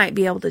you might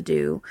be able to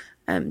do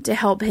to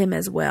help him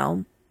as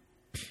well.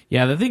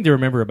 Yeah, the thing to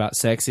remember about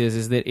sex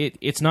is that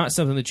it's not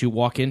something that you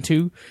walk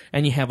into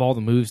and you have all the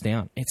moves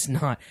down. It's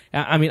not.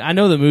 I mean, I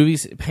know the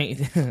movies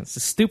paint it's the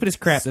stupidest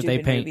crap that they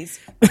paint,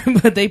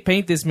 but they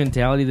paint this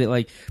mentality that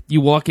like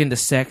you walk into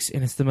sex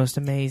and it's the most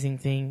amazing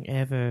thing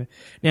ever.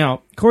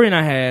 Now, Corey and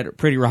I had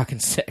pretty rockin'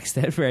 sex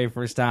that very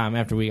first time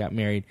after we got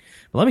married.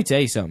 But let me tell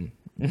you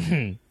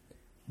something.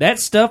 That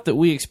stuff that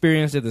we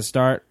experienced at the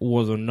start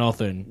was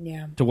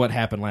nothing to what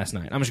happened last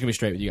night. I'm just gonna be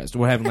straight with you guys to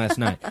what happened last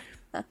night,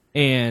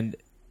 and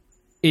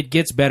it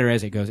gets better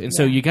as it goes. And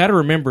so you got to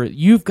remember,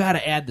 you've got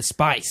to add the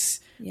spice,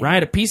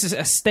 right?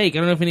 A steak. I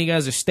don't know if any of you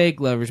guys are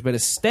steak lovers, but a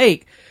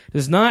steak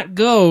does not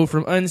go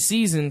from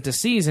unseasoned to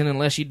seasoned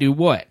unless you do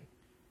what?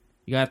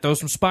 You got to throw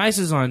some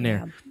spices on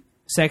there. Yeah.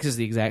 Sex is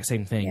the exact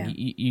same thing. Yeah.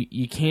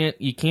 You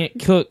can't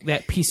cook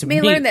that piece of meat.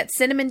 You may learn that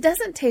cinnamon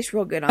doesn't taste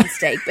real good on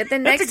steak, but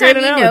then next time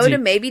you know to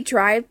maybe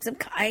try some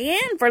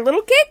cayenne for a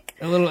little kick.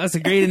 That's a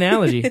great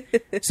analogy.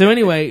 So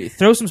anyway,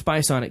 throw some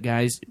spice on it,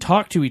 guys.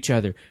 Talk to each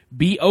other.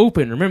 Be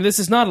open. Remember, this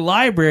is not a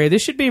library.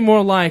 This should be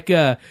more like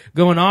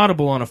going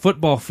audible on a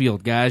football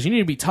field, guys. You need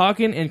to be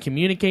talking and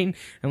communicating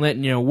and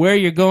letting you know where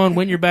you're going,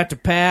 when you're about to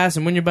pass,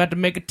 and when you're about to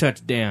make a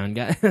touchdown.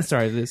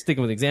 Sorry,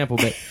 sticking with the example,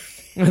 but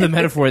the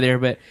metaphor there.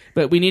 But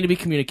we need to be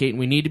communicating.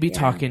 We need to be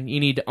talking.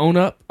 You need to own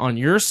up on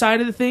your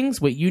side of the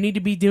things, what you need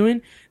to be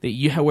doing,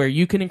 where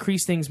you can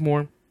increase things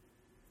more.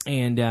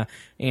 And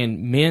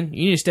men,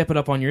 you need to step it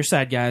up on your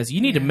side, guys.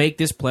 You need to make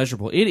this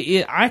pleasurable.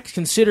 I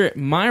consider it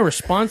my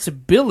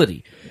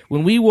responsibility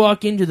when we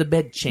walk into the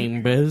bed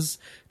chambers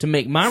to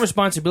make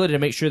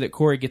sure that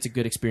Corey gets a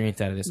good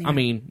experience out of this. Yeah. I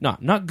mean,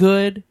 not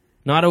good,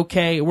 not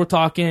okay. We're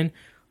talking,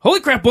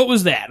 holy crap, what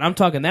was that? I'm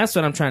talking, that's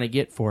what I'm trying to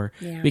get for.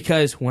 Yeah.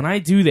 Because when I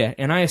do that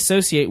and I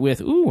associate with,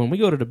 when we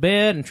go to the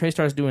bed and Trey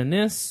starts doing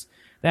this,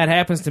 that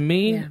happens to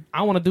me. Yeah.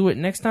 I want to do it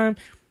next time.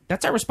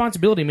 That's our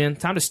responsibility, man.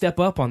 Time to step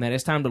up on that.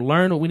 It's time to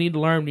learn what we need to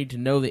learn. We need to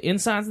know the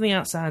insides and the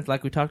outsides,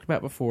 like we talked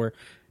about before.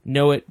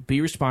 Know it.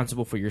 Be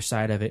responsible for your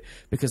side of it.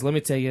 Because let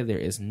me tell you, there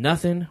is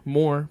nothing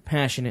more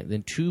passionate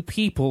than two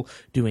people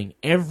doing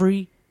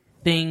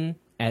everything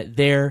at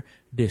their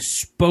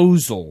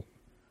disposal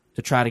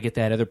to try to get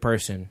that other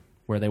person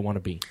where they want to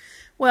be.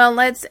 Well,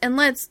 let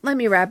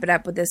me wrap it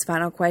up with this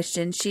final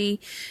question.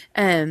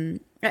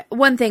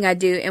 One thing I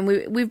do, and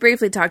we've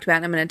briefly talked about it,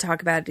 and I'm going to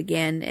talk about it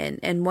again,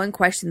 and one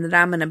question that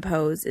I'm going to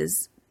pose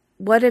is,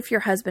 what if your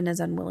husband is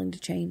unwilling to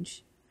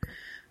change?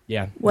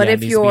 Yeah. What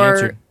if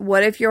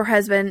your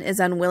husband is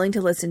unwilling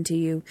to listen to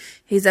you?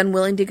 He's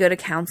unwilling to go to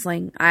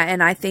counseling.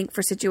 I think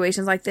for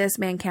situations like this,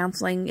 man,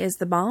 counseling is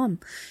the bomb.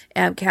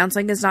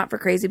 Counseling is not for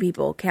crazy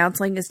people.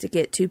 Counseling is to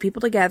get two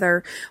people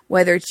together,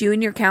 whether it's you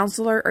and your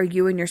counselor or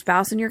you and your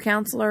spouse and your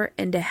counselor,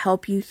 and to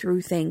help you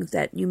through things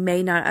that you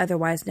may not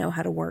otherwise know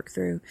how to work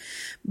through.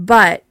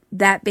 But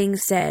that being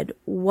said,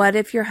 what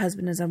if your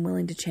husband is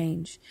unwilling to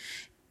change?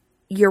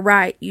 You're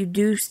right. You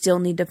do still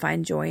need to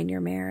find joy in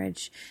your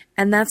marriage.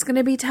 And that's going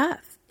to be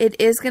tough. It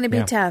is going to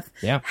be tough.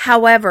 Yeah.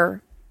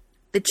 However,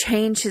 the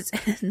change is,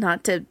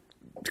 not to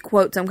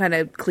quote some kind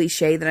of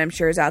cliche that I'm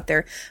sure is out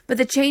there, but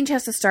the change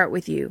has to start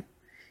with you.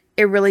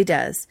 It really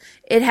does.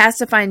 It has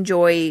to find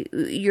joy.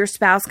 Your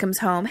spouse comes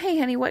home. Hey,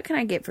 honey, what can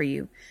I get for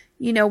you?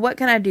 What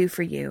can I do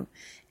for you?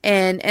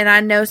 And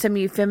I know some of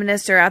you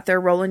feminists are out there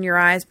rolling your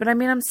eyes, but I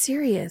mean, I'm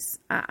serious.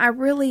 I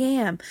really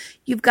am.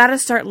 You've got to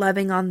start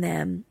loving on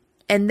them.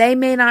 And they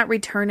may not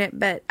return it,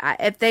 but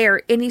if they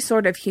are any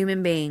sort of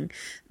human being,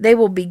 they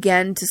will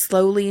begin to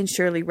slowly and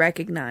surely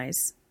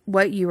recognize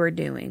what you are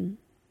doing.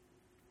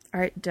 All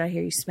right, did I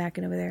hear you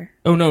smacking over there?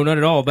 Oh no, not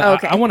at all.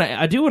 But okay.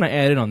 I do want to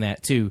add in on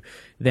that too.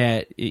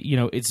 That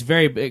it's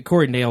very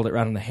Corey nailed it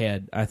right on the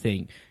head, I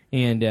think,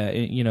 and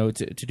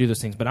to do those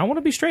things. But I want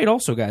to be straight,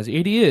 also, guys.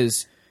 It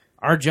is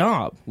our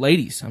job,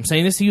 ladies. I'm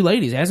saying this to you,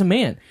 ladies, as a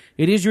man.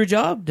 It is your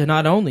job to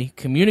not only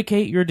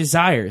communicate your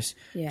desires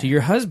to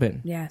your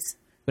husband, yes,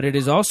 but it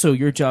is also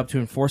your job to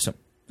enforce them.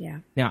 Yeah.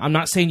 Now, I'm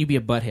not saying you be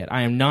a butthead.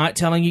 I am not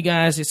telling you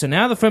guys. So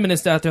now the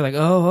feminists out there are like,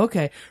 oh,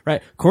 okay,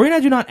 right. Corey and I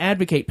do not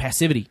advocate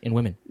passivity in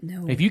women.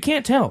 No. If you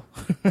can't tell,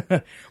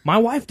 my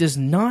wife does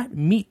not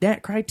meet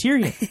that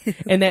criteria.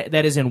 And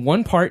that is in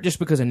one part just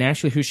because of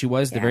naturally who she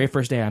was the very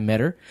first day I met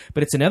her.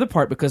 But it's another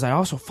part because I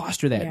also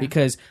foster that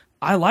because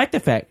I like the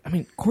fact,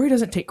 Corey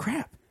doesn't take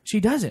crap. She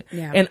doesn't.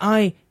 Yeah. And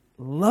I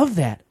love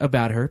that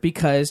about her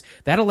because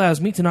that allows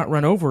me to not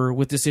run over her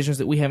with decisions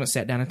that we haven't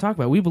sat down and talked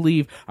about. We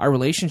believe our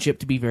relationship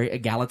to be very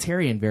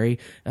egalitarian, very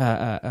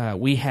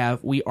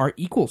we are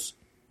equals.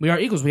 We are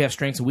equals. We have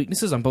strengths and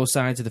weaknesses on both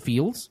sides of the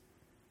fields,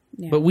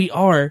 but we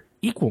are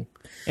equal.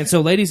 And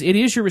so, ladies, it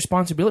is your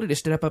responsibility to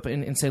step up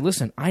and say,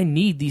 listen, I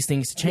need these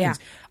things to change.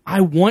 I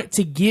want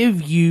to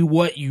give you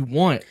what you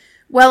want.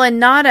 Well,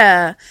 and not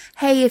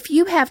hey, if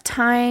you have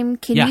time,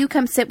 can you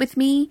come sit with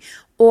me?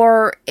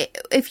 Or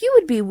if you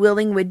would be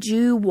willing, would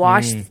you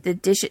wash the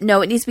dishes?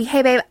 No, it needs to be,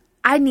 hey, babe,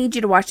 I need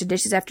you to wash the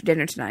dishes after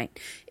dinner tonight.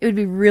 It would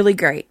be really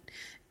great.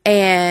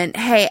 And,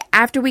 hey,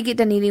 after we get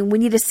done eating, we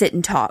need to sit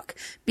and talk.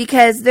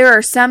 Because there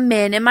are some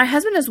men, and my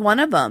husband is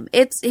one of them.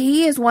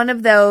 He is one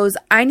of those,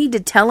 I need to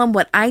tell him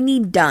what I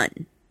need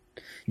done.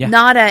 Yeah.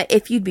 Not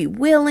if you'd be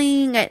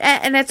willing.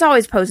 And it's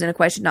always posing a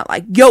question, not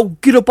like, yo,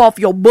 get up off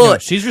your butt. No,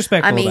 she's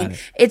respectful about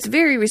it. It's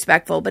very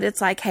respectful, but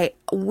it's like, hey,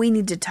 we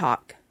need to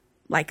talk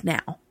like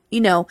now.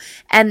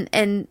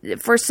 And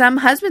for some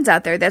husbands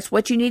out there, that's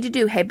what you need to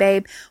do. Hey,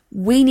 babe,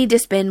 we need to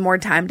spend more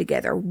time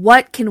together.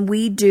 What can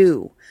we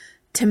do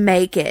to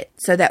make it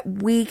so that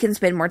we can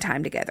spend more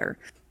time together?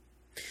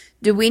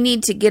 Do we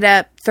need to get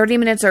up 30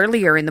 minutes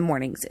earlier in the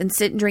mornings and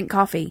sit and drink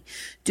coffee?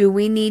 Do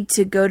we need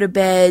to go to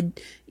bed,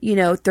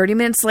 30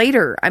 minutes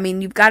later?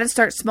 You've got to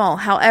start small.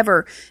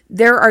 However,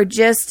 you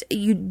just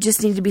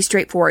need to be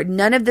straightforward.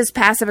 None of this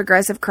passive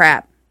aggressive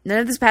crap. None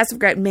of this passive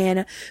aggressive,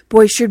 man,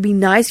 boy, sure it'd be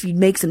nice if you'd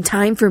make some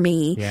time for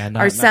me.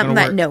 Or something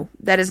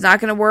that is not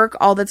going to work.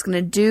 All that's going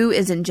to do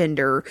is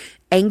engender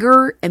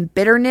anger and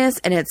bitterness,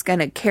 and it's going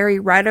to carry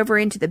right over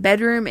into the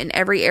bedroom and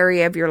every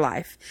area of your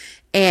life.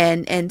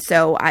 And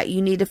so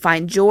you need to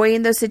find joy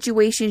in those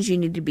situations. You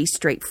need to be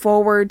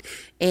straightforward.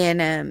 And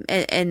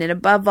then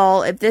above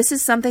all, if this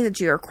is something that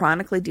you are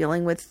chronically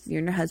dealing with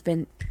your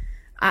husband,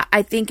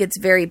 I think it's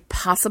very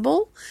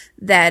possible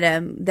that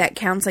that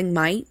counseling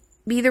might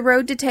be the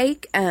road to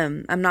take.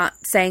 I'm not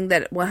saying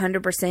that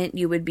 100%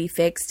 you would be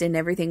fixed and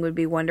everything would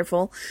be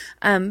wonderful.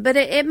 But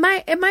it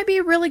might be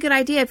a really good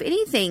idea. If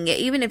anything,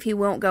 even if he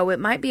won't go, it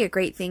might be a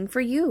great thing for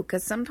you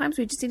because sometimes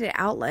we just need an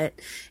outlet.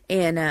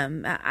 And,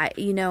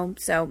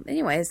 so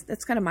anyways,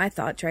 that's kind of my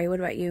thought, Trey. What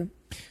about you?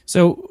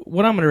 So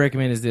what I'm going to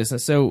recommend is this.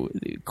 So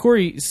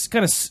Corey's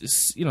kind of,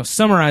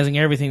 summarizing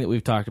everything that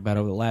we've talked about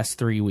over the last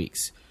 3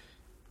 weeks.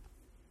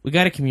 We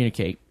got to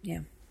communicate. Yeah.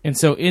 And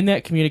so in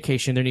that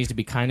communication, there needs to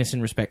be kindness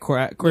and respect.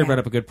 Corey brought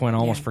up a good point I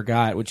almost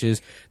forgot, which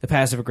is the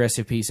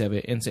passive-aggressive piece of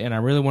it. And I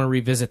really want to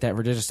revisit that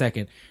for just a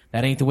second.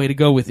 That ain't the way to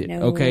go with it,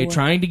 okay?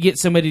 Trying to get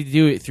somebody to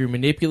do it through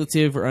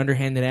manipulative or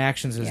underhanded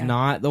actions is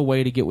not the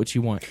way to get what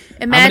you want.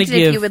 Imagine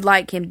if you would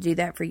like him to do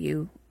that for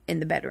you in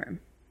the bedroom.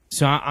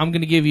 So I'm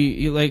going to give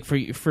you, like,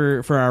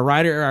 for our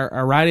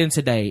write-in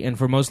today, and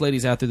for most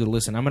ladies out there that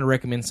listen, I'm going to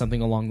recommend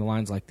something along the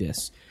lines like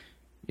this.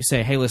 You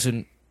say, hey,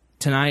 listen,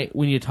 tonight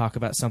we need to talk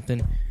about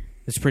something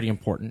it's pretty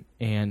important,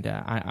 and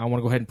I want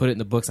to go ahead and put it in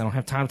the books. I don't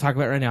have time to talk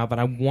about it right now, but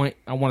I want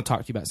to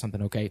talk to you about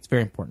something, okay? It's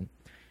very important.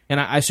 And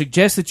I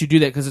suggest that you do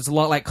that because it's a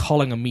lot like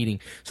calling a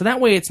meeting. So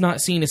that way it's not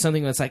seen as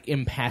something that's like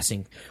in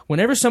passing.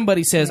 Whenever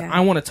somebody says,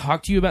 I want to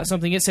talk to you about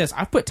something, it says,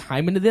 I've put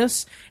time into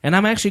this, and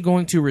I'm actually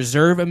going to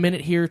reserve a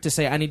minute here to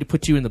say I need to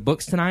put you in the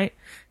books tonight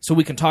so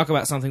we can talk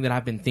about something that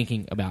I've been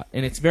thinking about.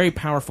 And it's very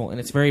powerful,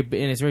 and it's very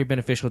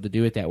beneficial to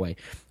do it that way.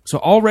 So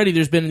already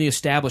there's been the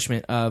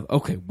establishment of,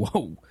 okay,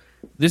 whoa,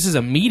 this is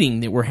a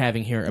meeting that we're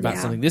having here about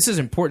something. This is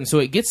important. So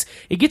it gets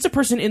a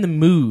person in the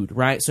mood,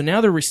 right? So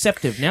now they're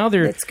receptive. Now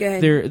that's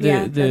good.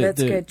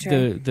 That's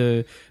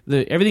good.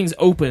 Everything's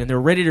open and they're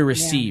ready to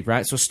receive,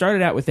 right? So start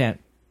it out with that.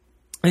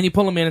 And you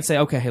pull them in and say,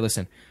 okay, hey,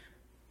 listen,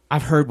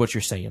 I've heard what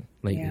you're saying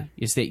lately. Yeah.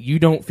 Is that you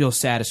don't feel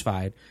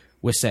satisfied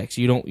with sex.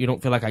 You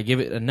don't feel like I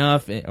give it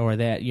enough, or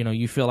that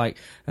you feel like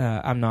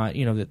I'm not,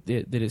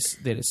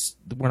 that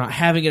we're not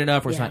having it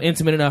enough, or it's not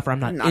intimate enough, or I'm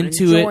not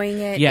into enjoying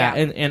it. Yeah,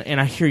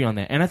 and I hear you on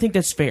that, and I think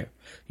that's fair.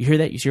 You hear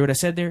that? You hear what I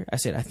said there? I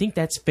said, I think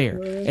that's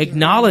fair.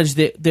 Acknowledge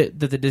that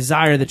the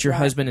desire that your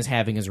husband is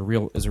having is a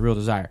real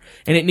desire.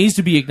 And it needs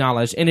to be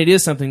acknowledged, and it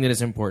is something that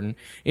is important.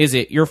 Is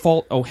it your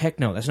fault? Oh, heck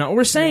no. That's not what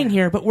we're saying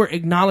here, but we're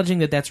acknowledging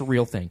that that's a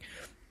real thing.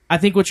 I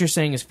think what you're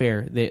saying is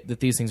fair, that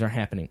these things are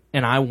happening,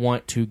 and I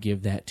want to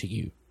give that to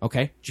you.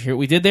 Okay? Did you hear what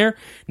we did there?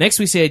 Next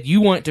we said, you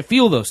want to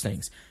feel those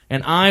things,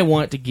 and I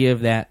want to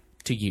give that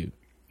to you.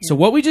 Yeah. So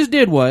what we just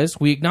did was,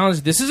 we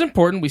acknowledged this is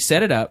important, we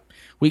set it up,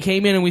 we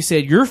came in and we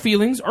said, your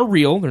feelings are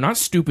real, they're not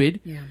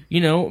stupid,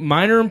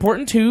 mine are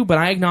important too, but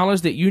I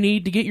acknowledge that you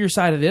need to get your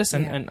side of this,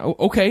 and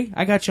okay,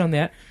 I got you on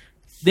that.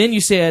 Then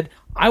you said,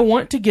 I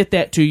want to get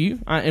that to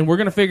you, and we're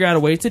going to figure out a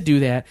way to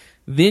do that.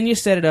 Then you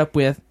set it up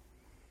with,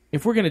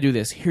 if we're going to do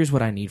this, here's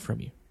what I need from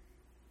you.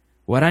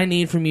 What I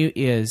need from you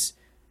is,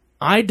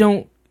 I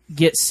don't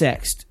get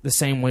sexed the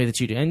same way that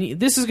you do. And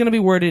this is going to be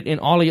worded in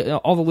all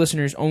the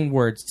listeners' own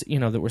words,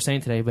 that we're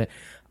saying today, but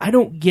I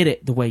don't get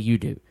it the way you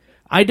do.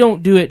 I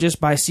don't do it just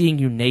by seeing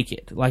you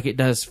naked like it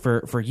does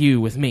for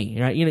you with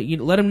me. Right?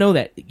 You let them know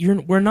that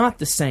we're not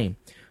the same.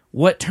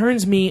 What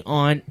turns me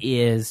on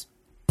is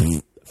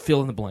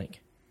fill in the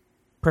blank.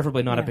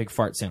 Preferably not a big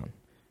fart sound.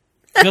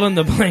 Fill in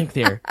the blank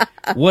there.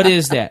 What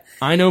is that?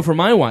 I know for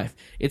my wife,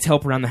 it's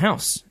help around the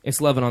house. It's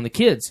loving on the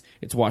kids.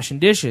 It's washing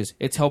dishes.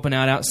 It's helping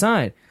out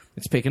outside.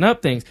 It's picking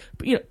up things.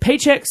 But,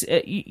 paychecks,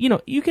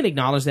 you can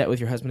acknowledge that with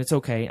your husband. It's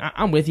okay.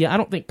 I'm with you. I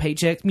don't think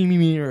paychecks,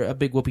 me, are a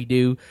big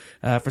whoopee-doo.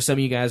 For some of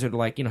you guys that are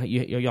like,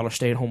 y'all are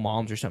stay-at-home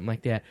moms or something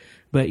like that.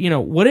 But,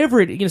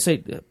 whatever it, say,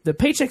 the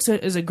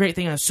paychecks is a great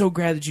thing. I'm so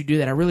glad that you do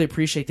that. I really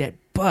appreciate that.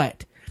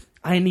 But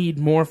I need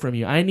more from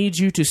you. I need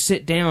you to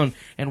sit down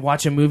and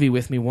watch a movie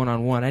with me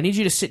one-on-one. I need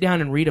you to sit down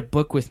and read a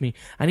book with me.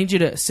 I need you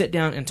to sit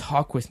down and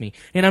talk with me.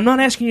 And I'm not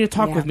asking you to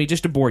talk with me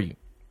just to bore you.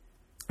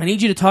 I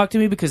need you to talk to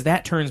me because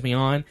that turns me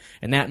on,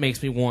 and that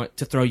makes me want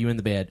to throw you in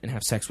the bed and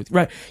have sex with you.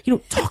 Right?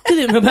 Talk to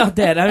them about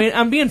that. I mean,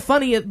 I'm being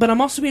funny, but I'm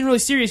also being really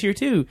serious here,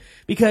 too,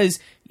 because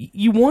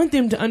you want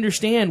them to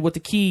understand what the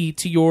key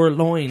to your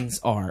loins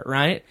are,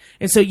 right?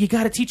 And so you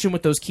got to teach them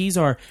what those keys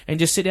are and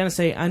just sit down and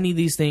say, I need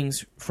these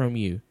things from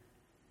you.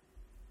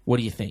 What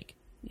do you think?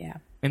 Yeah.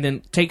 And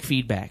then take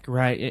feedback,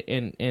 right?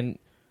 And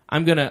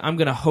I'm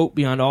gonna hope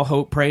beyond all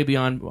hope, pray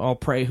beyond all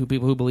pray,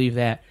 people who believe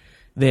that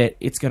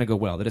it's going to go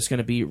well, that it's going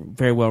to be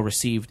very well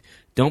received.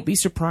 Don't be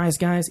surprised,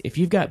 guys, if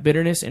you've got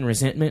bitterness and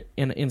resentment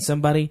in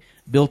somebody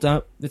built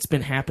up that's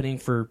been happening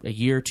for a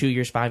year, 2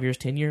 years, 5 years,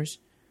 10 years,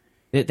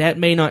 that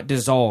may not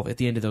dissolve at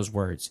the end of those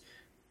words.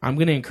 I'm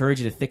going to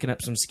encourage you to thicken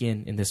up some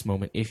skin in this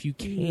moment if you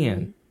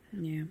can.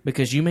 Yeah.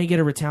 Because you may get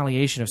a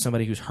retaliation of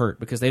somebody who's hurt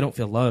because they don't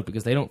feel loved,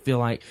 because they don't feel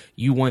like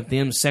you want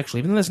them sexually.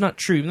 Even though that's not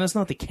true, even though that's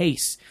not the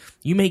case,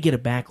 you may get a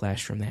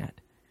backlash from that.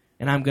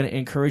 And I'm going to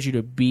encourage you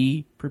to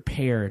be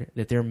prepared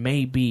that there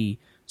may be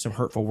some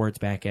hurtful words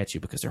back at you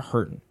because they're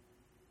hurting.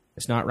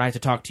 It's not right to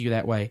talk to you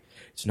that way.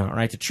 It's not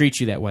right to treat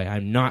you that way.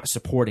 I'm not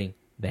supporting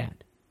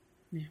that.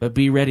 Yeah. But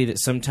be ready that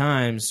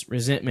sometimes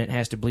resentment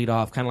has to bleed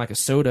off, kind of like a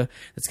soda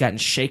that's gotten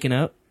shaken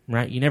up,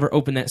 right? You never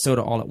open that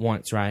soda all at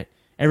once, right?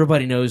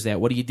 Everybody knows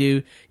that. What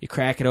do? You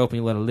crack it open,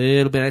 you let a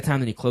little bit at a time,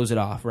 then you close it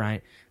off,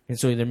 right? And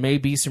so there may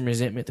be some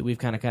resentment that we've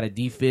kind of got to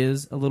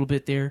defizz a little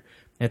bit there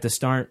at the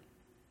start.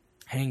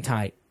 Hang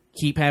tight.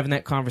 Keep having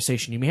that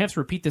conversation. You may have to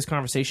repeat this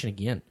conversation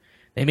again.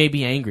 They may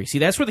be angry. See,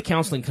 that's where the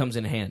counseling comes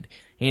in handy.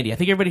 I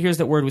think everybody hears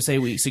that word.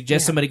 We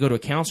suggest somebody go to a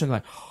counselor, and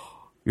they're like,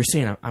 oh, you're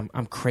saying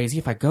I'm crazy.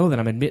 If I go, then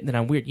I'm admitting that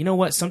I'm weird. You know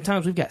what?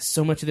 Sometimes we've got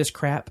so much of this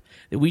crap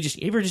that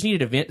you ever just needed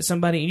to vent to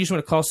somebody, and you just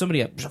want to call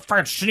somebody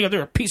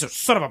a piece of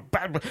son of a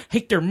bad,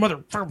 hate their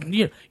mother.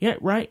 Yeah,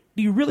 right?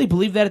 Do you really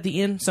believe that at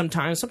the end?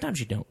 Sometimes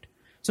you don't.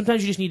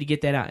 Sometimes you just need to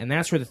get that out, and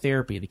that's where the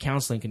therapy, the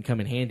counseling can come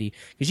in handy.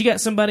 Because you got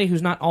somebody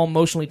who's not all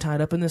emotionally tied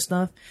up in this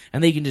stuff,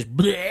 and they can just,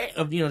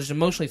 just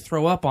emotionally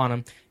throw up on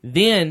them.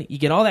 Then you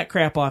get all that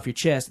crap off your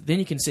chest. Then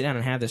you can sit down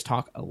and have this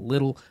talk a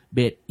little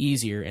bit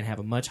easier and have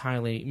a much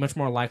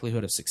more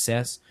likelihood of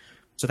success.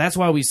 So that's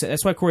why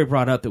that's why Corey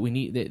brought up that we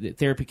need that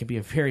therapy can be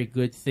a very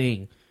good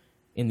thing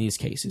in these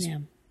cases.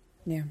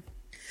 Yeah.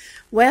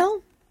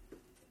 Well,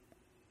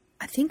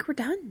 I think we're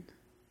done.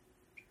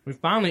 We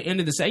finally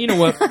ended the You know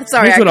what?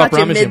 Sorry, I caught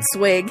you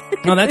mid-swig.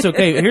 No, that's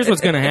okay. Here's what's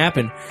going to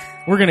happen.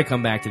 We're going to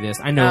come back to this.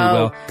 I know we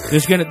will.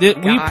 There's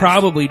we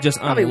probably just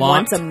unlocked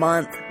once a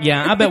month.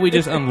 Yeah, I bet we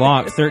just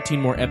unlocked 13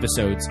 more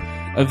episodes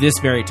of this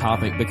very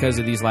topic because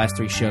of these last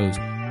 3 shows.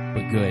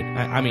 But good.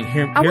 I mean,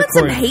 here. I want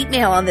some hate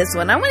mail on this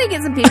one. I want to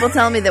get some people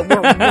telling me that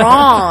we're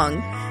wrong,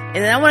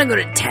 and then I want to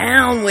go to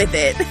town with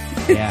it.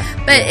 Yeah.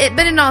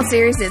 But in all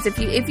seriousness, if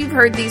you've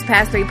heard these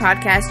past 3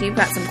 podcasts and you've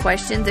got some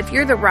questions, if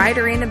you're the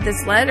writer in of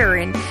this letter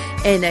and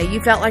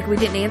you felt like we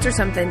didn't answer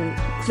something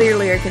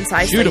clearly or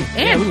concisely, shoot them.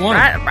 Yeah, we want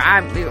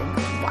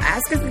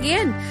ask us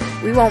again.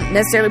 We won't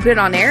necessarily put it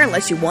on air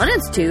unless you want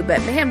us to, but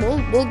man,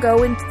 we'll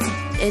go in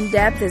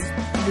depth as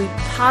we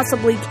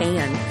possibly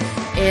can.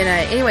 And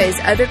anyways,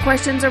 other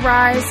questions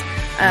arise.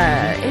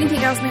 anything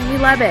else, man, we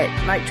love it.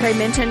 Like Trey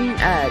mentioned,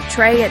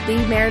 Trey at The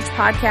Marriage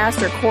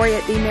Podcast or Corey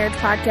at The Marriage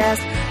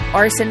Podcast,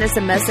 or send us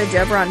a message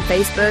over on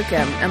Facebook.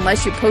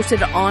 Unless you post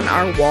it on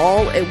our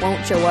wall, it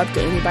won't show up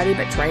to anybody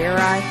but Trey or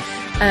I.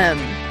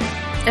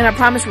 And I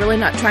promise, really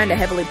not trying to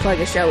heavily plug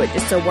a show. It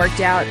just so worked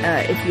out.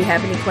 If you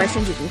have any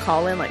questions, you can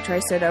call in, like Trey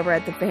said, over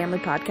at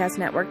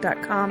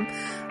thefamilypodcastnetwork.com.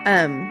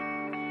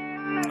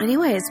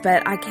 Anyways,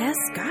 but I guess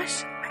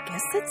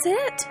that's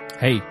it.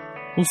 Hey,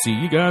 we'll see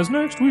you guys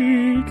next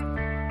week.